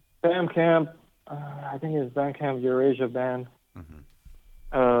 Bandcamp, I think it's Bandcamp Eurasia Band. Mm-hmm.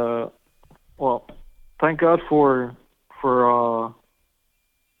 Well, thank God for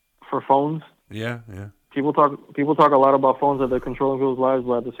phones. Yeah. People talk a lot about phones, that they're controlling people's lives,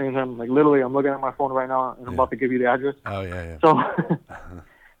 but at the same time, like literally, I'm looking at my phone right now and I'm about to give you the address. Oh yeah. So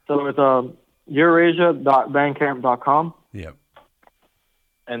it's eurasia.bandcamp.com. Yep.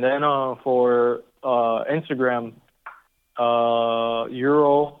 And then for Instagram,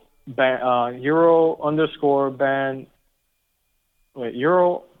 Euro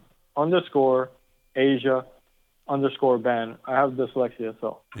Asia _band. I have dyslexia,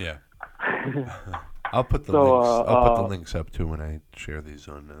 so. Yeah. I'll put the links up too when I share these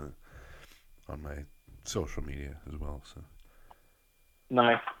on my social media as well. So.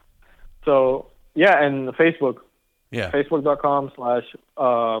 Nice. So yeah, and Facebook. Yeah. Facebook.com/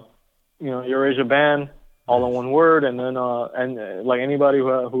 Eurasia Band, all in one word, and then and like anybody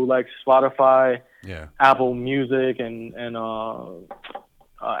who likes Spotify, Apple Music, and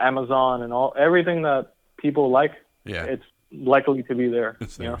Amazon, and everything that people like, it's likely to be there.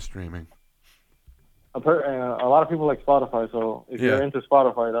 It's there streaming. A lot of people like Spotify, so if you're into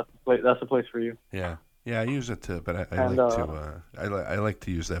Spotify, that's the place for you. Yeah, I use it too, but I like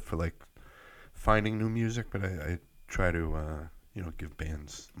to use that for like finding new music, but I try to give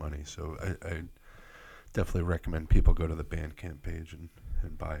bands money, so I definitely recommend people go to the Bandcamp page and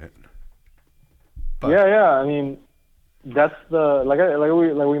buy it. But, yeah, I mean, that's the like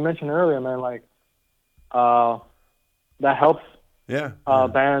we mentioned earlier, man. Like, that helps.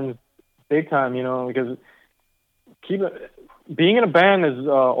 Bands big time, you know, because being in a band is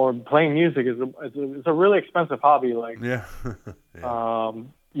or playing music is a really expensive hobby. Like,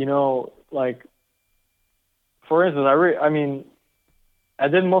 you know, like for instance, I mean, I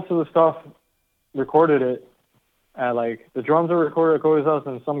did most of the stuff, recorded it, like the drums are recorded at Cody's house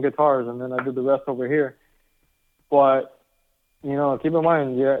and some guitars, and then I did the rest over here. But you know, keep in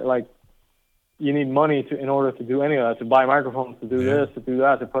mind, like you need money in order to do any of that, to buy microphones, to do this, to do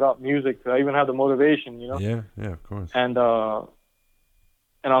that, to put out music, to even have the motivation, you know. Yeah, of course. And on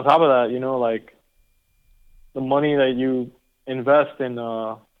top of that, you know, like the money that you invest in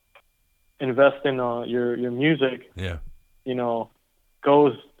your music, you know,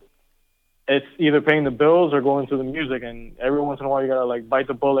 goes. It's either paying the bills or going to the music, and every once in a while you gotta like bite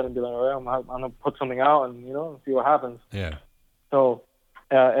the bullet and be like, all right, I'm gonna put something out and, you know, see what happens. Yeah. So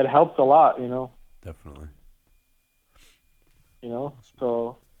it helps a lot, you know. Definitely. You know,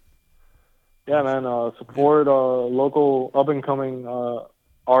 so yeah, man. Support local up and coming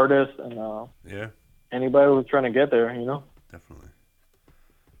artists and anybody who's trying to get there. You know. Definitely.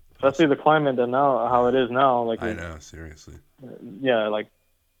 Especially the climate that now, how it is now. Like I know, seriously. Yeah, like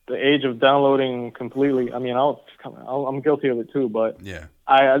the age of downloading completely. I mean, I'm guilty of it too, but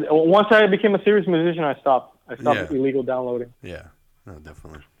I once I became a serious musician, I stopped illegal downloading. Yeah, no,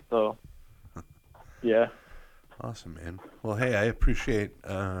 definitely. So, yeah. Awesome, man. Well, hey, I appreciate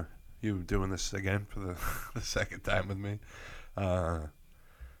you doing this again for the second time with me. I'm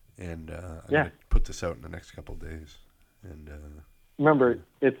gonna put this out in the next couple of days. And remember,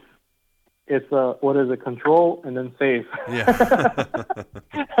 it's what is it? Control and then save. Yeah.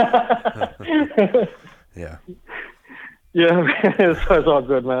 Yeah. Yeah, it's all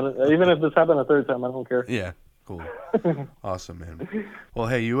good, man. Even if this happened a third time, I don't care. Yeah. Cool. Awesome, man. Well,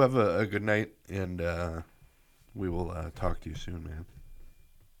 hey, you have a good night, and we will talk to you soon, man.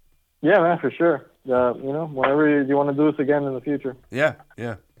 Yeah, man, for sure. You know, whenever you want to do this again in the future. Yeah,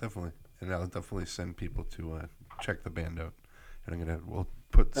 definitely. And I'll definitely send people to check the band out. And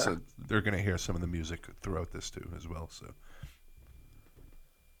they're gonna hear some of the music throughout this too, as well. So.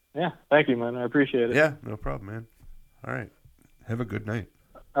 Yeah, thank you, man. I appreciate it. Yeah, no problem, man. All right, have a good night.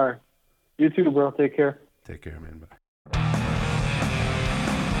 All right, you too, bro. Take care. Take care, man. Bye.